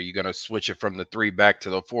to do? Are you going to switch it from the 3 back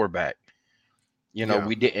to the 4 back? Yeah.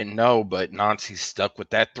 We didn't know, but Nancy stuck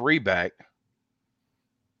with that 3 back.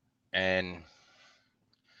 And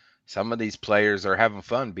some of these players are having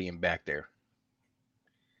fun being back there.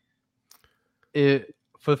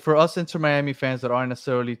 For us Inter Miami fans that aren't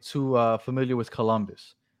necessarily too familiar with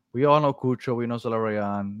Columbus, we all know Cucho, we know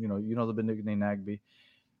Zelarayan, you know the Benigni Nagby.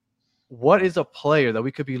 What is a player that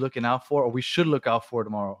we could be looking out for, or we should look out for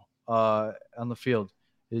tomorrow on the field?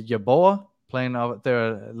 Is Yaboa playing out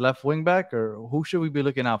there left wing back, or who should we be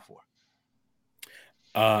looking out for?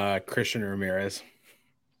 Christian Ramirez.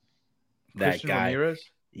 Christian Ramirez?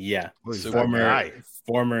 Yeah. Guy.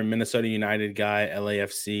 Former Minnesota United guy,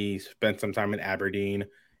 LAFC, spent some time in Aberdeen,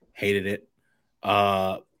 hated it.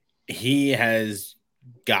 He's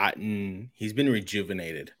been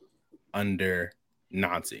rejuvenated under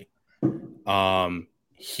Nancy. What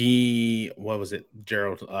was it,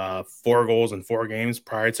 Gerald? 4 goals in 4 games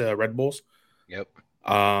prior to Red Bulls. Yep.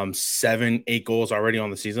 8 goals already on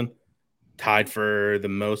the season, tied for the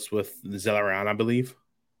most with Zelarayan, I believe.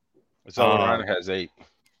 Zelarayan has 8.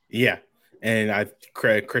 Yeah, and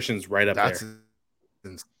Christian's right up there.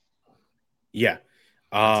 Yeah,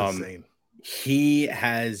 that's insane. He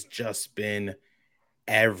has just been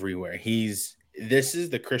everywhere. This is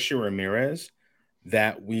the Christian Ramirez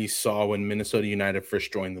that we saw when Minnesota United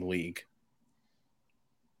first joined the league.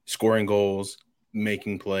 Scoring goals,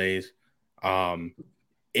 making plays.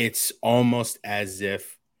 It's almost as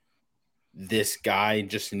if this guy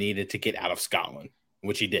just needed to get out of Scotland,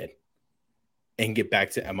 which he did, and get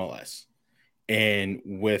back to MLS. And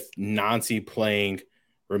with Nancy playing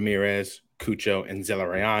Ramirez, Cucho, and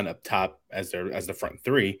Zelarayan up top as the front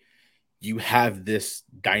 3, you have this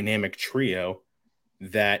dynamic trio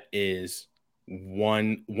that is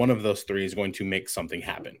one of those 3 is going to make something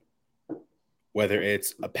happen. Whether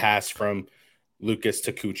it's a pass from Lucas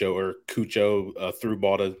to Cucho, or Cucho through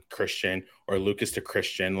ball to Christian, or Lucas to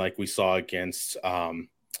Christian, like we saw against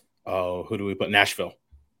who do we put? Nashville.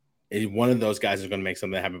 One of those guys is going to make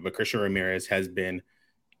something happen. But Christian Ramirez has been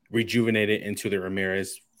rejuvenated into the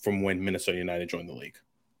Ramirez from when Minnesota United joined the league.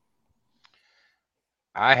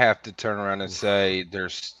 I have to turn around and say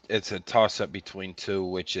it's a toss-up between 2,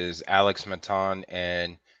 which is Alex Matan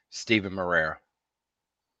and Steven Moreira.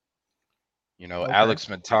 Okay. Alex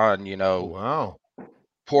Matan, wow.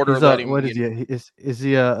 Porter let him. What is he? Is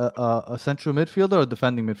he a central midfielder or a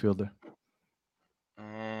defending midfielder?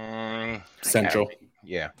 Central.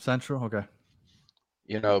 Yeah. Central, okay.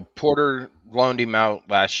 Porter loaned him out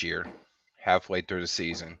last year, halfway through the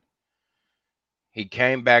season. He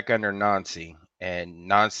came back under Nancy, and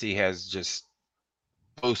Nancy has just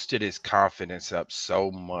boosted his confidence up so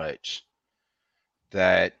much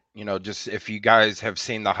that, just if you guys have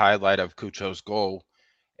seen the highlight of Cucho's goal,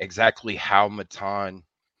 exactly how Matan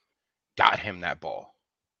got him that ball.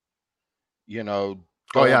 That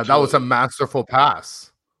was a masterful pass.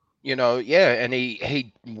 And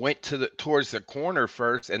he went towards the corner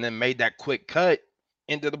first and then made that quick cut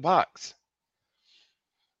into the box.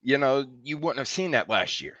 You wouldn't have seen that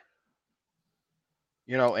last year.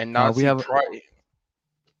 And Nancy tried.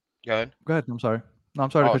 Go ahead. Go ahead. I'm sorry. No,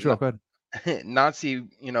 I'm sorry to cut you off. Go ahead. Nancy,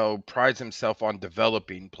 prides himself on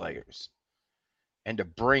developing players and to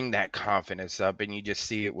bring that confidence up. And you just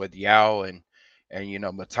see it with Yao and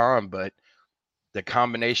Matan, but the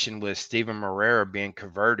combination with Steven Moreira being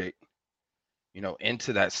converted,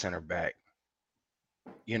 into that center back,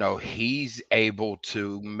 he's able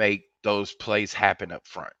to make those plays happen up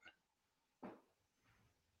front.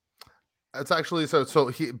 That's actually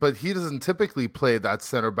he doesn't typically play that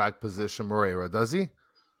center back position, Moreira, does he?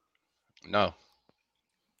 No.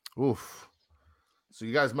 Oof. So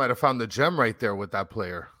you guys might have found the gem right there with that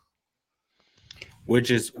player.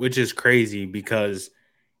 Which is crazy because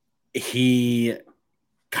he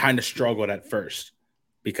kind of struggled at first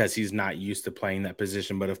because he's not used to playing that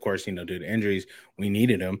position. But of course, due to injuries, we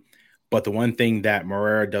needed him. But the one thing that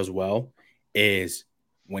Moreira does well is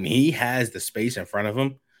when he has the space in front of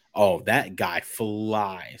him, that guy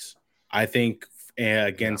flies. I think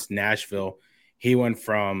against Nashville, He went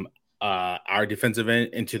from our defensive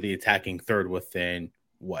end into the attacking third within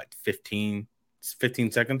what 15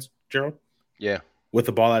 seconds, Gerald? Yeah. With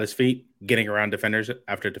the ball at his feet, getting around defenders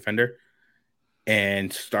after defender,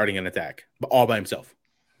 and starting an attack, but all by himself.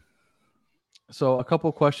 So a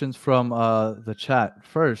couple questions from the chat.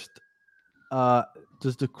 First,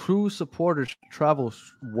 does the Crew supporters travel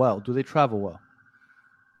well? Do they travel well?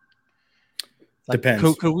 Like,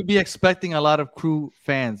 Depends. Could we be expecting a lot of Crew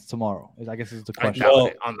fans tomorrow? I guess is the I question. doubt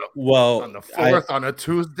it. On the 4th on a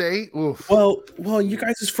Tuesday. Oof. Well, you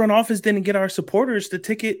guys' front office didn't get our supporters the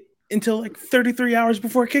ticket until like 33 hours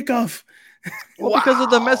before kickoff. Well, because of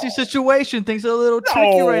the Messi situation, things are a little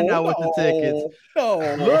tricky right now with the tickets. No,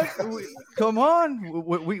 Look, come on,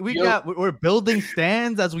 we're building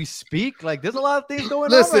stands as we speak. Like, there's a lot of things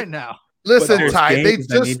going on right now. Listen, Ty, they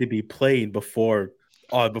just need to be played before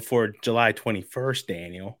July 21st,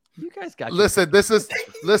 Daniel. You guys got listen.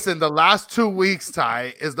 The last 2 weeks,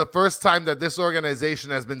 Ty, is the first time that this organization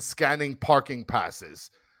has been scanning parking passes.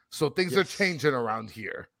 So things are changing around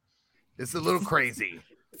here. It's a little crazy.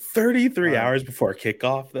 33 hours before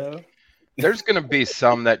kickoff, though. There's going to be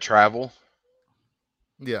some that travel.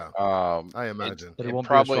 Yeah, I imagine. But it won't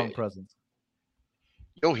probably be a strong presence.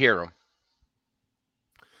 You'll hear them.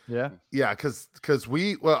 Yeah, because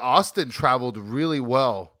Austin traveled really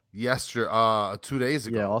well yesterday, 2 days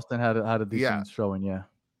ago. Yeah, Austin had a decent showing.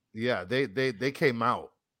 Yeah, they came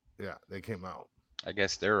out. Yeah, they came out. I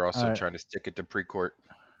guess they're also trying to stick it to pre-court.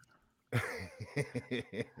 All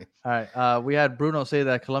right. We had Bruno say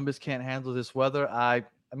that Columbus can't handle this weather. I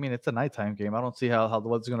mean, it's a nighttime game. I don't see how the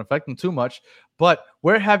weather's going to affect them too much. But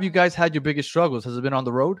where have you guys had your biggest struggles? Has it been on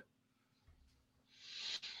the road?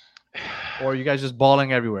 Or are you guys just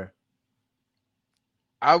balling everywhere?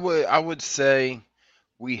 I would say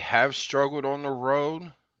we have struggled on the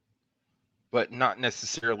road, but not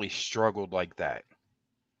necessarily struggled like that.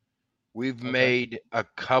 We've made a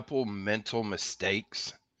couple mental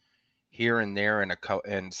mistakes here and there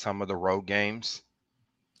in some of the road games.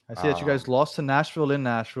 I see that you guys lost to Nashville in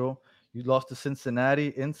Nashville. You lost to Cincinnati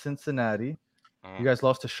in Cincinnati. You guys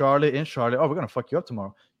lost to Charlotte in Charlotte. Oh, we're gonna fuck you up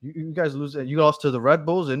tomorrow. You guys lose. You lost to the Red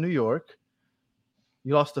Bulls in New York.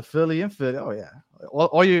 You lost to Philly in Philly. Oh yeah,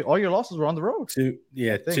 all your losses were on the road.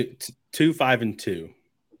 2-5-2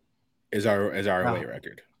 is our away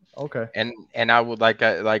record. Okay. And I would like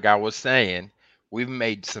I was saying, we've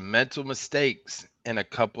made some mental mistakes in a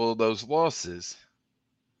couple of those losses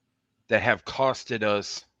that have costed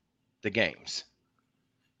us the games,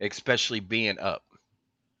 especially being up.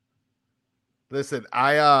 Listen,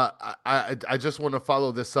 I just want to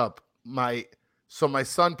follow this up. My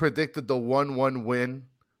son predicted the 1-1 win.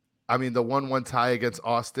 I mean the 1-1 tie against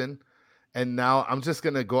Austin. And now I'm just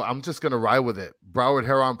gonna ride with it. Broward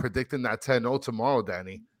Heron predicting that 10-0 tomorrow,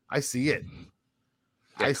 Danny. I see it.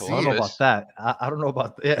 I don't know about that. I don't know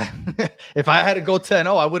about that. If I had to go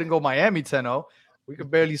 10-0, I wouldn't go Miami 10-0. We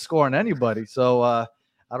could barely score on anybody. So I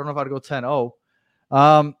don't know if I'd go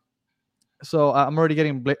 10-0. So I'm already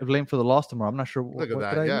getting blamed for the loss tomorrow. I'm not sure. Look at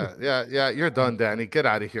that. Yeah. You're done, Danny. Get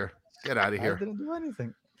out of here. Get out of here. I didn't do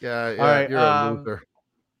anything. Yeah. All right, you're a loser.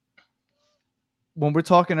 When we're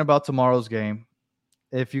talking about tomorrow's game,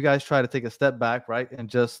 if you guys try to take a step back, right, and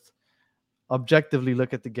just objectively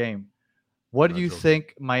look at the game, what do you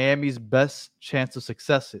think Miami's best chance of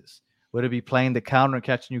success is? Would it be playing the counter and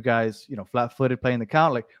catching you guys, flat-footed, playing the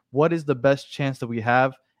counter? Like, what is the best chance that we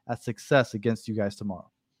have at success against you guys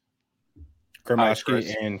tomorrow?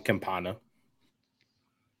 Gramashki and Campana.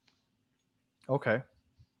 Okay.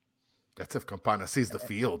 That's if Campana sees the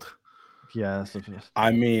field. Yeah.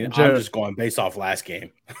 I mean, I'm just going based off last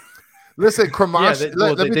game. Listen, Kramash,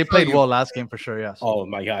 they played well last game for sure, yes. Oh,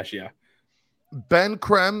 my gosh, yeah. Ben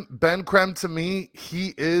Krem, to me,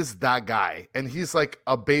 he is that guy. And he's like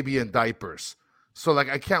a baby in diapers. So, like,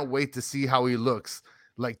 I can't wait to see how he looks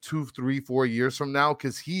like 2, 3, 4 years from now,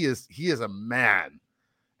 because he is a man.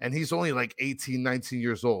 And he's only like 18, 19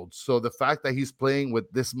 years old. So the fact that he's playing with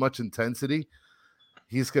this much intensity,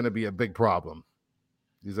 he's going to be a big problem.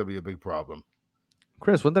 He's going to be a big problem.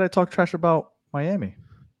 Chris, when did I talk trash about Miami?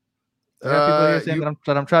 There are people here saying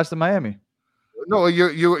that I'm trash to Miami. No,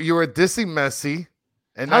 you were dissing Messi,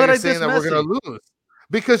 and now you're saying that we're going to lose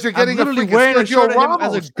because you're getting literally wearing a shirt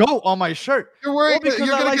as a goat on my shirt. You're wearing because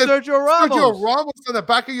I like Sergio Ramos. Sergio Ramos on the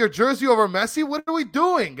back of your jersey over Messi. What are we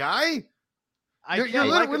doing, guy?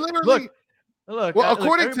 Look. Well,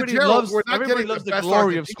 according to Gerald, we're not everybody getting loves the the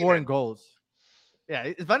glory of scoring goals. Yeah,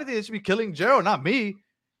 if anything, they should be killing Gerald, not me.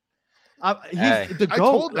 He's the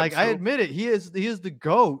GOAT. I admit it. He is the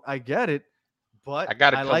GOAT. I get it. But I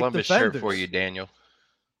got a Columbus shirt for you, Daniel.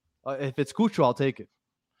 If it's Cucho, I'll take it.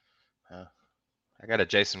 I got a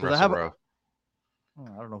Jason 'Cause Russell row.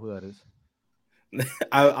 I don't know who that is.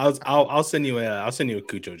 I'll send you a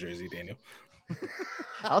Cucho jersey, Daniel.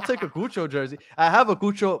 I'll take a Cucho jersey. I have a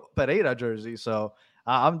Cucho Pereira jersey, so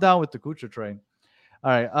I'm down with the Cucho train.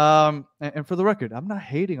 All right. And for the record, I'm not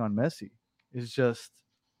hating on Messi. It's just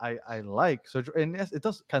I like Sergio, and yes, it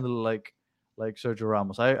does kind of look like Sergio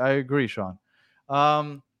Ramos. I agree, Sean.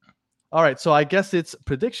 All right, so I guess it's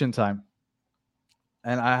prediction time,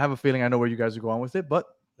 and I have a feeling I know where you guys are going with it, but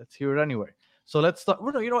let's hear it anyway. So let's start.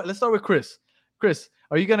 You know what? Let's start with Chris. Chris,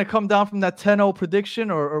 are you gonna come down from that 10-0 prediction,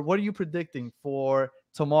 or what are you predicting for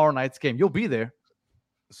tomorrow night's game? You'll be there.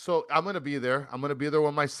 So I'm gonna be there. I'm gonna be there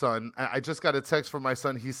with my son. I just got a text from my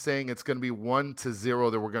son. He's saying it's gonna be 1-0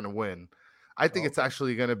 that we're gonna win. I think it's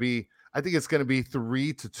actually gonna be. I think it's gonna be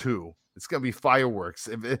 3-2. It's gonna be fireworks.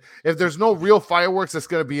 If there's no real fireworks, it's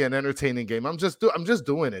gonna be an entertaining game. I'm just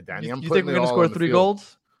doing it, Danny. You think we're gonna score 3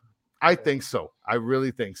 goals? I think so. I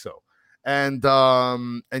really think so. And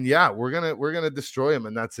yeah, we're gonna destroy him,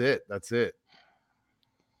 and that's it. That's it.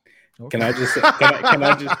 Okay. Can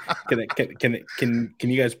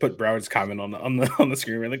you guys put Broward's comment on the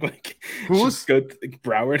screen really quick? Who's go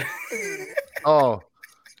Broward? Oh,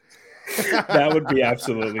 that would be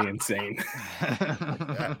absolutely insane.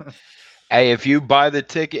 Hey, if you buy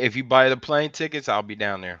the plane tickets, I'll be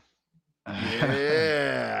down there.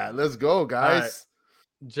 Yeah, let's go, guys.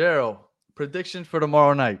 Right. Jero, prediction for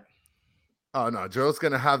tomorrow night. Oh no, Jero's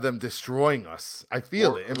gonna have them destroying us. I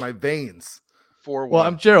feel it in my veins. 4-1. Well,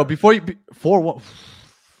 I'm Jero. Before you 4-1.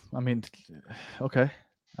 I mean, okay.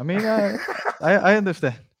 I mean, I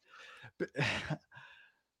understand.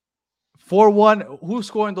 4-1. Who's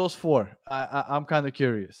scoring those 4? I'm kind of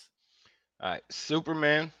curious. All right,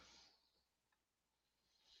 Superman.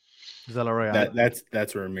 Zelarayan.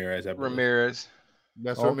 That's Ramirez. Ramirez.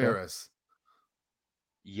 That's Ramirez.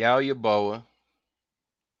 Yao Yaboa.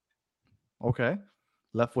 Okay.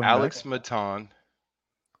 Left wing. Alex Matan.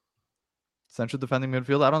 Central defending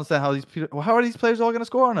midfield. I don't understand how are these players all going to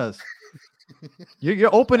score on us?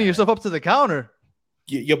 You're opening yourself up to the counter.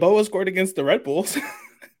 Yaboa scored against the Red Bulls.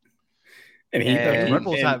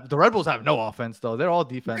 The Red Bulls have no offense though. They're all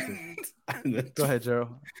defensive. Go ahead,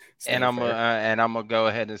 Jero. And I'm gonna go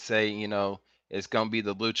ahead and say, it's gonna be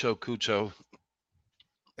the Lucho Cucho.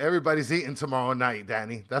 Everybody's eating tomorrow night,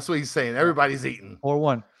 Danny. That's what he's saying. Everybody's eating.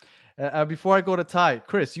 4-1. Before I go to Ty,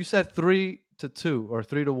 Chris, you said 3-2 or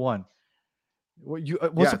 3-1.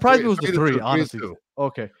 What surprised me was the 3, honestly. 3-2.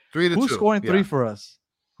 Okay. 3-2. Who's scoring 3 for us?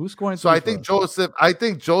 Who's scoring 3? So I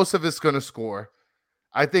think Joseph is going to score.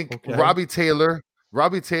 I think Robbie Taylor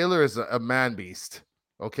is a man beast.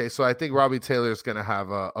 Okay, so I think Robbie Taylor is going to have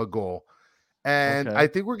a goal. And I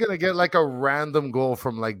think we're going to get like a random goal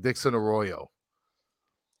from like Dixon Arroyo.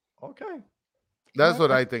 Okay. That's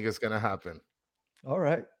what I think is going to happen. All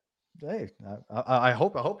right. Hey, I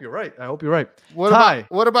hope you're right. I hope you're right.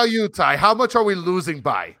 What about you, Ty? How much are we losing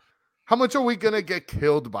by? How much are we gonna get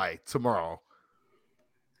killed by tomorrow?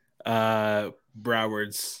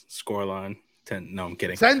 Broward's scoreline 10. No, I'm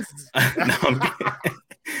kidding. 10? No, I'm kidding.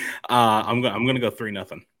 I'm gonna go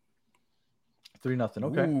 3-0. 3-0.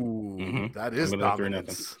 Okay. Ooh, that is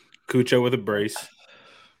dominance. Cucho with a brace,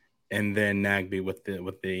 and then Nagby with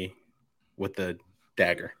the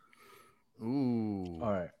dagger. Ooh.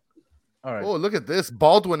 All right. Oh, look at this.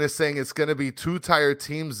 Baldwin is saying it's going to be 2 tired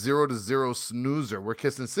teams, 0-0 snoozer. We're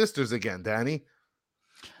kissing sisters again, Danny.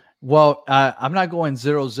 Well, I'm not going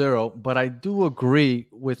 0-0, but I do agree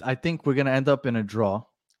with. I think we're going to end up in a draw.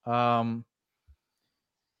 I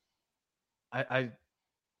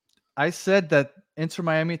said that Inter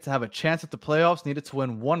Miami, to have a chance at the playoffs, needed to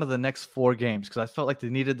win one of the next 4 games because I felt like they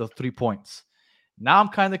needed the 3 points. Now I'm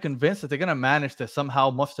kind of convinced that they're going to manage to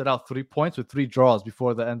somehow muster out 3 points with 3 draws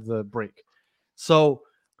before the end of the break. So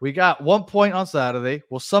we got 1 point on Saturday.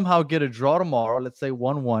 We'll somehow get a draw tomorrow. Let's say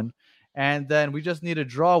 1-1. And then we just need a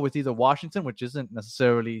draw with either Washington, which isn't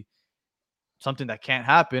necessarily something that can't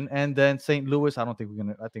happen. And then St. Louis. I think we're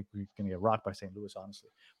going to get rocked by St. Louis,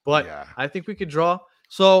 honestly. But yeah. I think we could draw.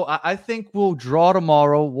 So I think we'll draw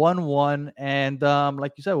tomorrow 1-1. And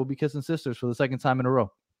like you said, we'll be kissing sisters for the second time in a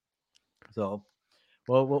row. So...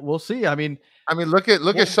 Well, we'll see. I mean, look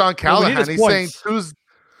at Sean Callahan. He's saying 2-0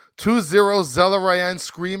 Zelarayan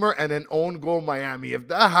screamer and an own goal Miami. If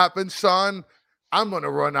that happens, Sean, I'm going to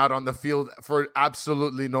run out on the field for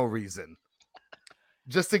absolutely no reason.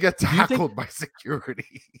 Just to get tackled by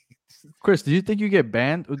security. Chris, do you think you get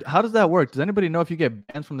banned? How does that work? Does anybody know if you get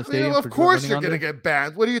banned from the stadium? Of course you're going to get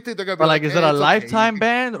banned. What do you think they're going to be like? Is it a lifetime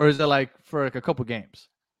ban or is it like for like a couple games?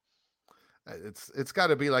 It's got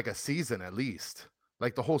to be like a season at least.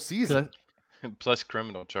 Like the whole season. Plus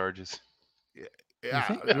criminal charges. Yeah,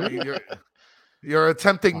 think? I Really? mean, you're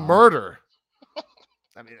attempting Wow. murder.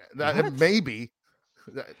 I mean, What? maybe.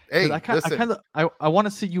 Because Hey, listen, I want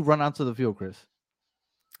to see you run onto the field, Chris.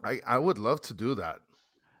 I would love to do that.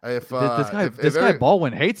 This If guy every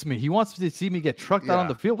Baldwin hates me. He wants to see me get trucked out on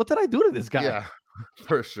yeah, the field. What did I do to this guy? yeah,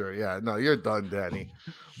 for sure. Yeah, no, you're done, Danny.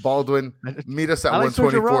 Baldwin, I, meet us at I like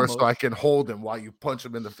Sergio 124 so Ramos. I can hold him while you punch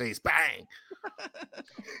him in the face. Bang.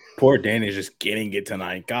 Poor Danny's just getting it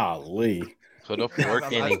tonight. Golly. Put a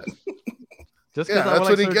fork in him. Just because Yeah, I that's like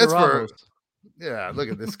what he Sergio gets for. Ramos. Yeah, look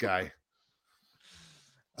at this guy.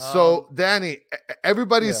 Um, So, Danny,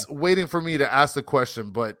 everybody's yeah. waiting for me to ask the question,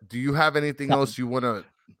 but do you have anything No. else you want to?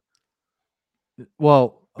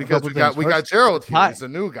 Well, a Because couple we things. got First, Gerald here. Ty, He's a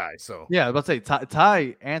new guy, so yeah, I was about to say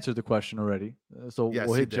Ty answered the question already. So yes,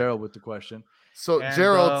 we'll he hit did. Gerald with the question. So And,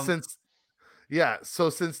 Gerald,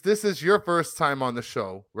 since this is your first time on the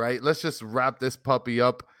show, right? Let's just wrap this puppy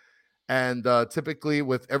up. And typically,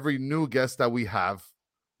 with every new guest that we have,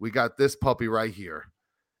 we got this puppy right here.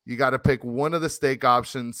 You got to pick one of the steak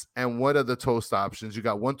options and one of the toast options. You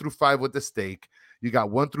got 1 through 5 with the steak. You got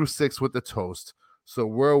 1 through 6 with the toast. So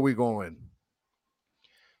where are we going?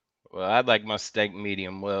 Well, I like my steak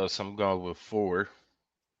medium well, so I'm going with 4.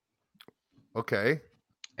 Okay.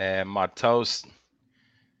 And my toast,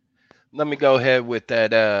 let me go ahead with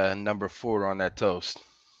that number 4 on that toast.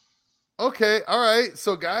 Okay. All right.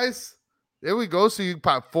 So guys, there we go. So you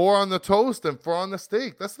pop 4 on the toast and 4 on the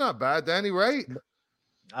steak. That's not bad, Danny, right?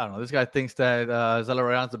 I don't know. This guy thinks that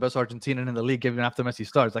Zelarayan's the best Argentinian in the league, even after Messi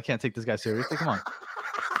starts. I can't take this guy seriously. Come on.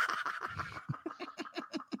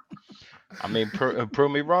 I mean,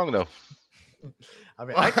 prove me wrong though. I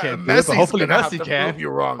mean, I can't do it, but hopefully Messi can.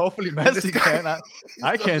 You're wrong. Hopefully Messi can.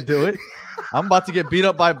 I can't do it. I'm about to get beat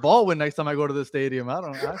up by Baldwin next time I go to the stadium. I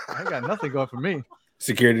got nothing going for me.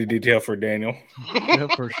 Security detail for Daniel. Yeah,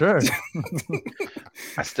 for sure.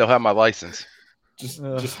 I still have my license. Just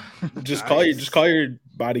Nice. call your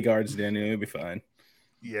bodyguards, Daniel. You'll be fine.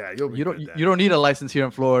 Yeah, you'll be You good, don't Danny. you don't need a license here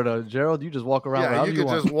in Florida, Gerald. You just walk around Yeah, wherever you you can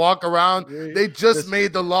want. just walk around. They just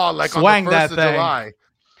made the law like on swang the that 1st of thing. July.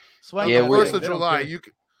 Swang Yeah, that we- On the thing. 1st of They don't July, care. you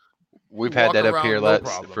can We've you had walk that up around, here no for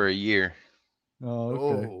problem. a year. Oh,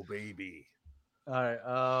 okay. Oh, baby. All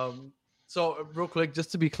right. So real quick,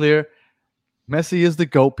 just to be clear, Messi is the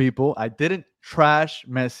GOAT, people. I didn't trash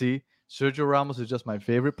Messi. Sergio Ramos is just my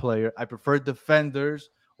favorite player. I prefer defenders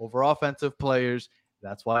over offensive players.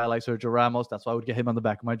 That's why I like Sergio Ramos. That's why I would get him on the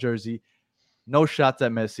back of my jersey. No shots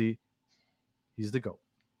at Messi. He's the GOAT.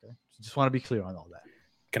 Okay? Just want to be clear on all that.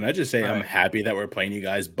 Can I just say All I'm right. happy that we're playing you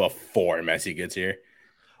guys before Messi gets here?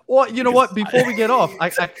 Well, you know Because what? Before we get off, I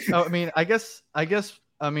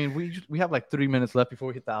mean, we have like 3 minutes left before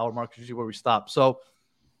we hit the hour mark, usually where we stop. So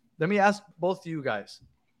let me ask both of you guys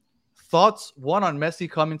thoughts. One on Messi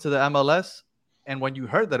coming to the MLS, and when you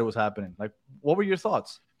heard that it was happening, like, what were your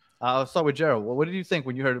thoughts? I'll start with Gerald. What did you think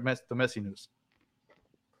when you heard the Messi news?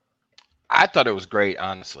 I thought it was great,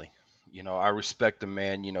 honestly. You know, I respect the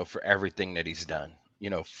man, you know, for everything that he's done, you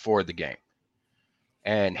know, for the game.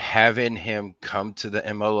 And having him come to the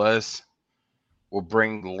MLS will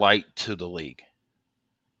bring light to the league.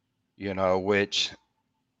 You know, which,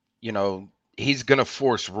 you know, he's going to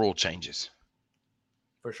force rule changes.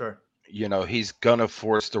 For sure. You know, he's going to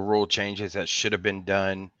force the rule changes that should have been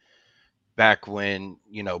done back when,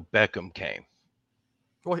 you know, Beckham came.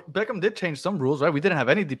 Well, Beckham did change some rules, right? We didn't have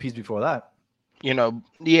any DPs before that. You know,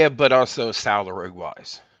 yeah, but also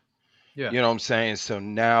salary-wise. Yeah. You know what I'm saying? So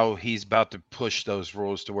now he's about to push those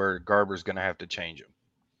rules to where Garber's going to have to change them.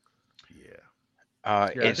 Yeah.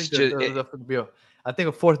 Yeah, It's just, I think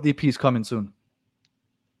a fourth DP is coming soon.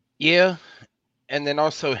 yeah. And then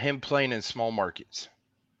also him playing in small markets.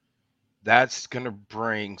 That's going to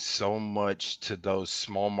bring so much to those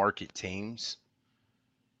small market teams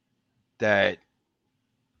that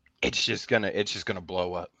it's just going to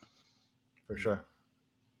blow up. For sure.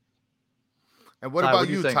 And what Ty, about what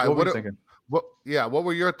do you you, think? Ty? What were you thinking? What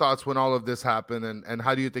were your thoughts when all of this happened, and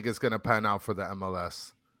how do you think it's going to pan out for the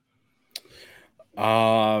MLS?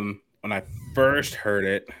 When I first heard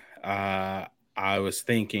it, I was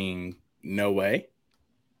thinking no way,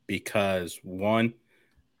 because one,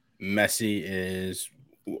 Messi is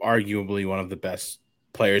arguably one of the best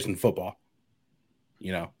players in football,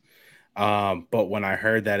 you know. But when I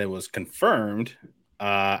heard that it was confirmed,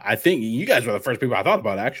 I think you guys were the first people I thought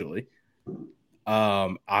about, actually.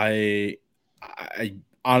 I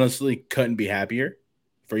honestly couldn't be happier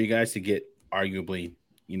for you guys to get arguably,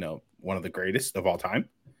 you know, one of the greatest of all time.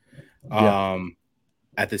 Yeah.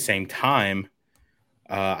 At the same time,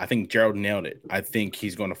 I think Gerald nailed it. I think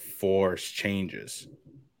he's going to force changes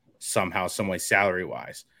somehow, some way, salary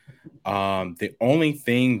wise. The only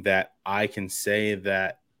thing that I can say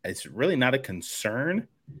that it's really not a concern,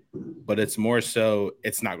 but it's more so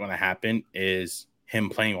it's not going to happen is him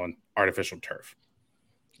playing on artificial turf.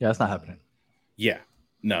 Yeah, that's not happening. Yeah,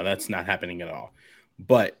 no, that's not happening at all.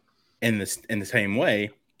 But in the same way,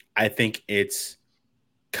 I think it's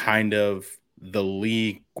kind of the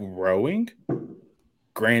league growing.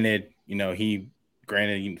 Granted,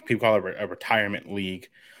 people call it a retirement league,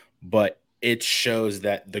 but it shows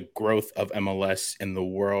that the growth of MLS in the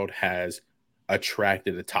world has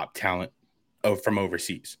attracted the top talent from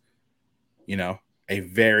overseas. A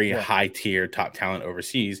very high tier top talent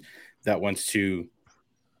overseas that wants to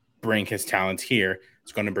bring his talents here.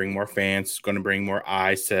 It's going to bring more fans. It's going to bring more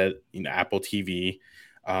eyes to Apple TV.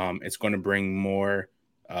 It's going to bring more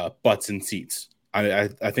butts and seats. I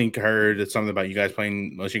think heard something about you guys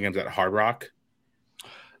playing most of your games at Hard Rock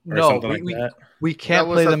or something like that. We can't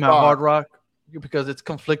play them at Hard Rock because it's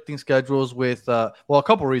conflicting schedules with a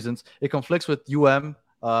couple reasons. It conflicts with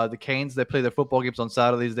the Canes. They play their football games on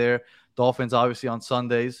Saturdays there. Dolphins obviously on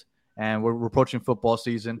Sundays, and we're approaching football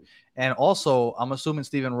season. And also, I'm assuming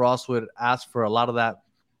Stephen Ross would ask for a lot of that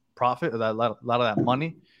profit, or a lot of that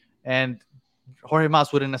money, and Jorge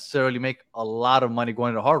Mas wouldn't necessarily make a lot of money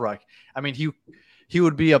going to Hard Rock. I mean, he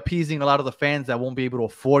would be appeasing a lot of the fans that won't be able to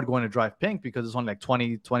afford going to Drive Pink because it's only like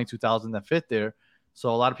 22,000 that fit there. So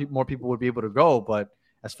a lot of more people would be able to go. But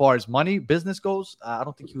as far as business goes, I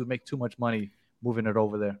don't think he would make too much money moving it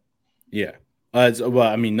over there. Yeah.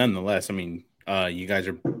 Nonetheless, you guys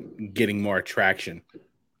are getting more attraction,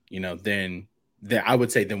 than I would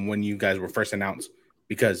say than when you guys were first announced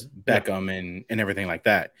because Beckham and everything like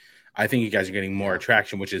that. I think you guys are getting more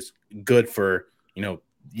attraction, which is good for,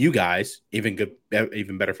 you guys, even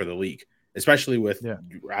better for the league, especially with,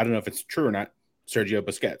 I don't know if it's true or not, Sergio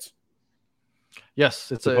Busquets. Yes,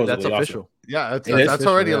 that's official. Yeah, that's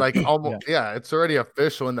already almost, it's already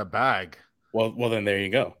official in the bag. Well, then there you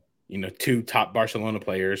go. Two top Barcelona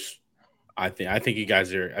players. I think you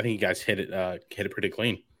guys hit it pretty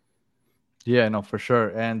clean. Yeah, no, for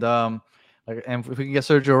sure. And and if we can get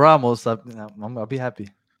Sergio Ramos, I'll be happy.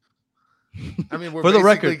 I mean, we're for the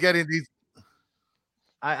record getting these.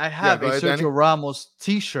 I have a Sergio Ramos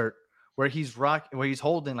T-shirt where he's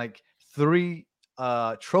holding like 3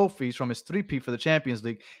 trophies from his 3P for the Champions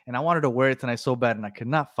League, and I wanted to wear it tonight so bad, and I could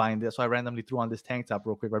not find it, so I randomly threw on this tank top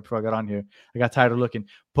real quick right before I got on here. I got tired of looking,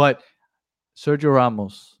 but Sergio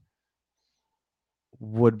Ramos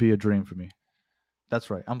would be a dream for me. That's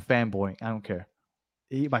right. I'm fanboying. I don't care.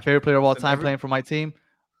 My favorite player of all time playing for my team.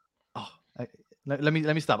 Oh, let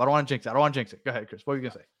me stop. I don't want to jinx it. Go ahead, Chris. What are you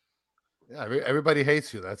gonna say? Yeah, everybody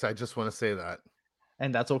hates you. I just want to say that,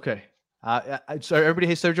 and that's okay. Everybody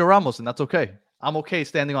hates Sergio Ramos, and that's okay. I'm okay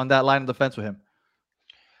standing on that line of defense with him.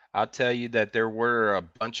 I'll tell you that there were a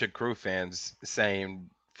bunch of Crew fans saying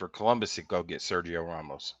for Columbus to go get Sergio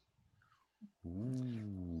Ramos.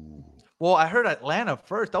 Ooh. Well, I heard Atlanta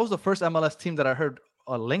first. That was the first MLS team that I heard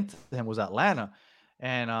linked to him was Atlanta,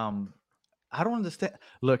 and I don't understand.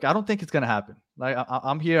 Look, I don't think it's gonna happen. Like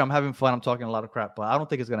I'm here, I'm having fun, I'm talking a lot of crap, but I don't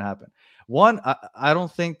think it's gonna happen. One, I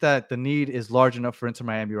don't think that the need is large enough for Inter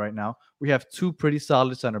Miami right now. We have 2 pretty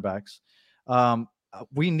solid center backs.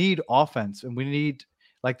 We need offense, and we need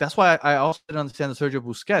that's why I also didn't understand the Sergio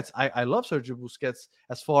Busquets. I love Sergio Busquets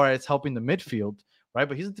as far as helping the midfield, right?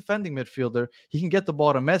 But he's a defending midfielder. He can get the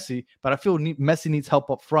ball to Messi, but I feel Messi needs help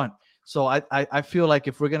up front. So I feel like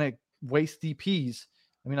if we're gonna waste DPs,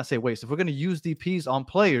 I say waste. If we're gonna use DPs on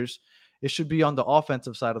players, it should be on the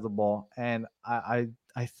offensive side of the ball. And I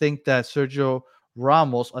think that Sergio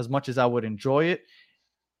Ramos, as much as I would enjoy it,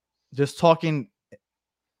 just talking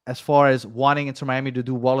as far as wanting Inter Miami to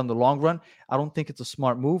do well in the long run, I don't think it's a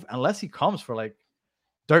smart move unless he comes for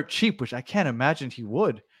dirt cheap, which I can't imagine he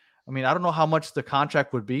would. I don't know how much the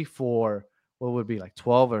contract would be for what would be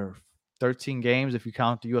 12 or 13 games if you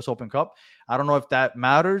count the U.S. Open Cup. I don't know if that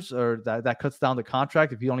matters or that cuts down the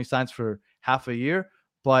contract if he only signs for half a year,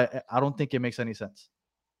 but I don't think it makes any sense.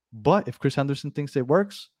 But if Chris Henderson thinks it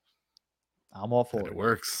works, I'm all for it. It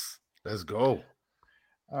works. Let's go.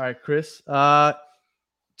 All right, Chris.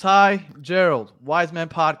 Ty, Gerald, Wise Men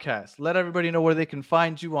Podcast. Let everybody know where they can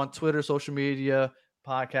find you on Twitter, social media,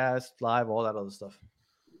 podcast, live, all that other stuff.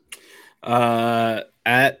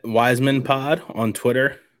 At Wiseman Pod on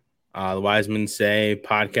Twitter, the Wiseman Say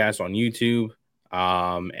podcast on YouTube,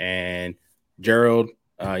 and Gerald,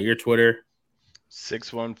 your Twitter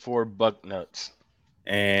 614 Bucknuts,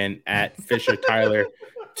 and at Fisher Tyler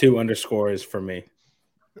 2_ for me.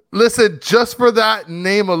 Listen, just for that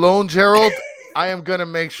name alone, Gerald, I am gonna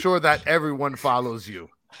make sure that everyone follows you.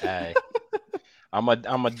 Hey, I'm a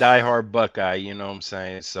diehard Buckeye. You know what I'm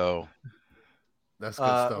saying? So That's good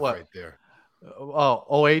stuff What? right there. Oh,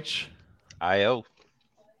 OH. IO.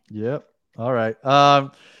 Yep. All right.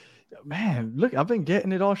 Man, look, I've been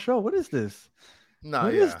getting it all show. What is this? Nah,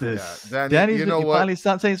 What is yeah. this? Danny, you know he what? finally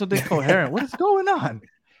stopped saying something coherent. What is going on?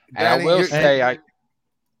 And I Danny, will you're- say,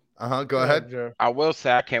 Go ahead. Joe.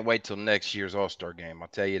 I can't wait till next year's All-Star game. I'll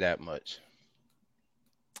tell you that much.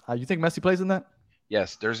 You think Messi plays in that?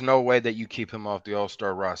 Yes, there's no way that you keep him off the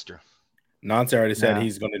All-Star roster. Nance already said Nah.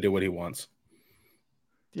 he's going to do what he wants.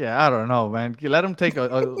 Yeah, I don't know, man. Let him take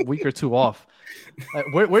a week or two off.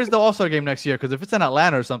 Where's the All-Star game next year? Because if it's in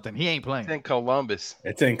Atlanta or something, he ain't playing. It's in Columbus.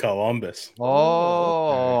 It's in Columbus.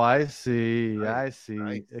 Oh, okay. I see. I Nice, see.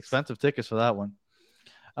 nice. Expensive tickets for that one.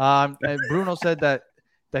 And Bruno said that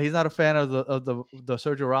he's not a fan of the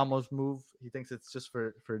Sergio Ramos move. He thinks it's just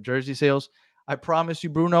for jersey sales. I promise you,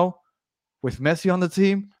 Bruno, with Messi on the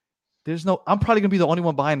team, I'm probably gonna be the only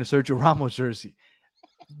one buying the Sergio Ramos jersey.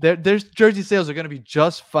 There's jersey sales are gonna be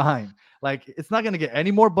just fine. Like, it's not gonna get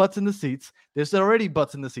any more butts in the seats. There's already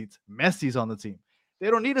butts in the seats. Messi's on the team. They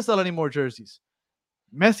don't need to sell any more jerseys.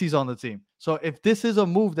 Messi's on the team. So if this is a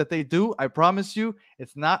move that they do, I promise you,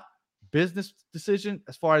 it's not business decision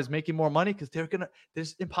as far as making more money, because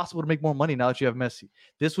it's impossible to make more money now that you have Messi.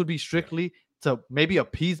 This would be strictly to maybe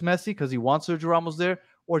appease Messi because he wants Sergio Ramos there,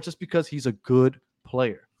 or just because he's a good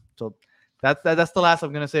player. So that's the last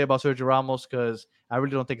I'm gonna say about Sergio Ramos, because I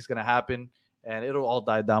really don't think it's gonna happen, and it'll all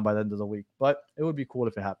die down by the end of the week. But it would be cool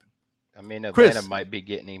if it happened. I mean, Atlanta Chris. might be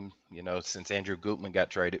getting him, since Andrew Gutman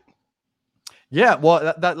got traded. Yeah,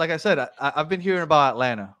 well, that like I said, I've been hearing about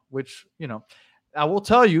Atlanta, which, I will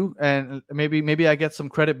tell you, and maybe I get some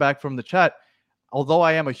credit back from the chat. Although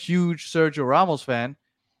I am a huge Sergio Ramos fan,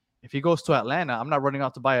 if he goes to Atlanta, I'm not running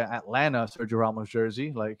out to buy an Atlanta Sergio Ramos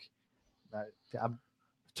jersey. Like,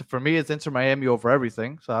 for me, it's Inter Miami over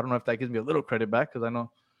everything. So I don't know if that gives me a little credit back, because I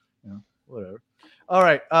know, whatever. All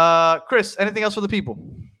right, Chris, anything else for the people?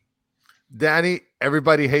 Danny,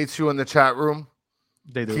 everybody hates you in the chat room.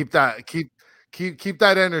 They do. Keep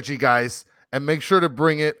that energy, guys, and make sure to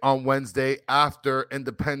bring it on Wednesday after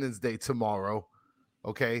Independence Day tomorrow.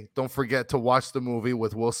 Okay, don't forget to watch the movie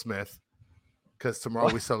with Will Smith, because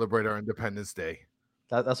tomorrow we celebrate our Independence Day.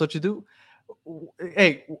 That's what you do.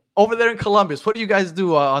 Hey, over there in Columbus, what do you guys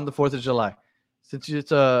do on the 4th of July? Since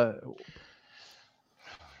it's Well,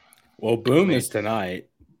 Boom is tonight,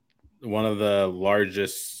 one of the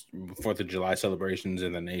largest 4th of July celebrations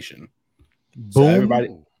in the nation. Boom. So everybody,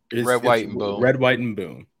 Red, white, and boom. Red, white, and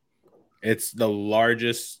boom. It's the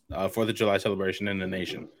largest 4th of July celebration in the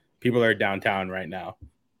nation. People are downtown right now.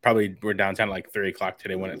 Probably we're downtown like 3 o'clock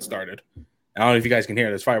today when it started. I don't know if you guys can hear.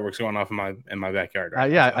 There's fireworks going off in my backyard.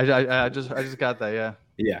 Right yeah, now, so. I just got that. Yeah.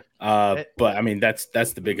 Yeah. But I mean, that's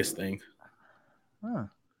the biggest thing. Huh.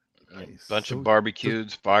 Nice. Bunch of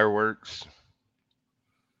barbecues, fireworks.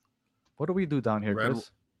 What do we do down here,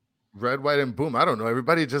 Chris? Red, white, and boom. I don't know.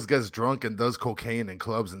 Everybody just gets drunk and does cocaine in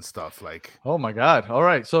clubs and stuff. Like, oh my God. All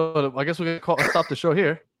right. So I guess we're gonna stop the show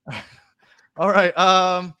here. All right.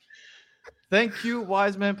 Thank you,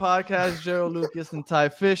 Wise Men Podcast, Gerald Lucas and Ty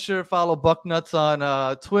Fisher. Follow Bucknuts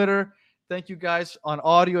on Twitter. Thank you guys on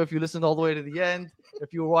audio if you listened all the way to the end.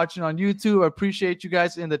 If you were watching on YouTube, I appreciate you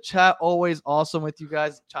guys in the chat. Always awesome with you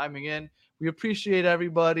guys chiming in. We appreciate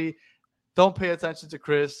everybody. Don't pay attention to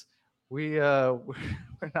Chris. We're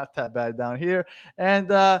not that bad down here. And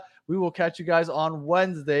we will catch you guys on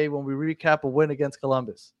Wednesday when we recap a win against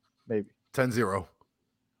Columbus. Maybe 10-0.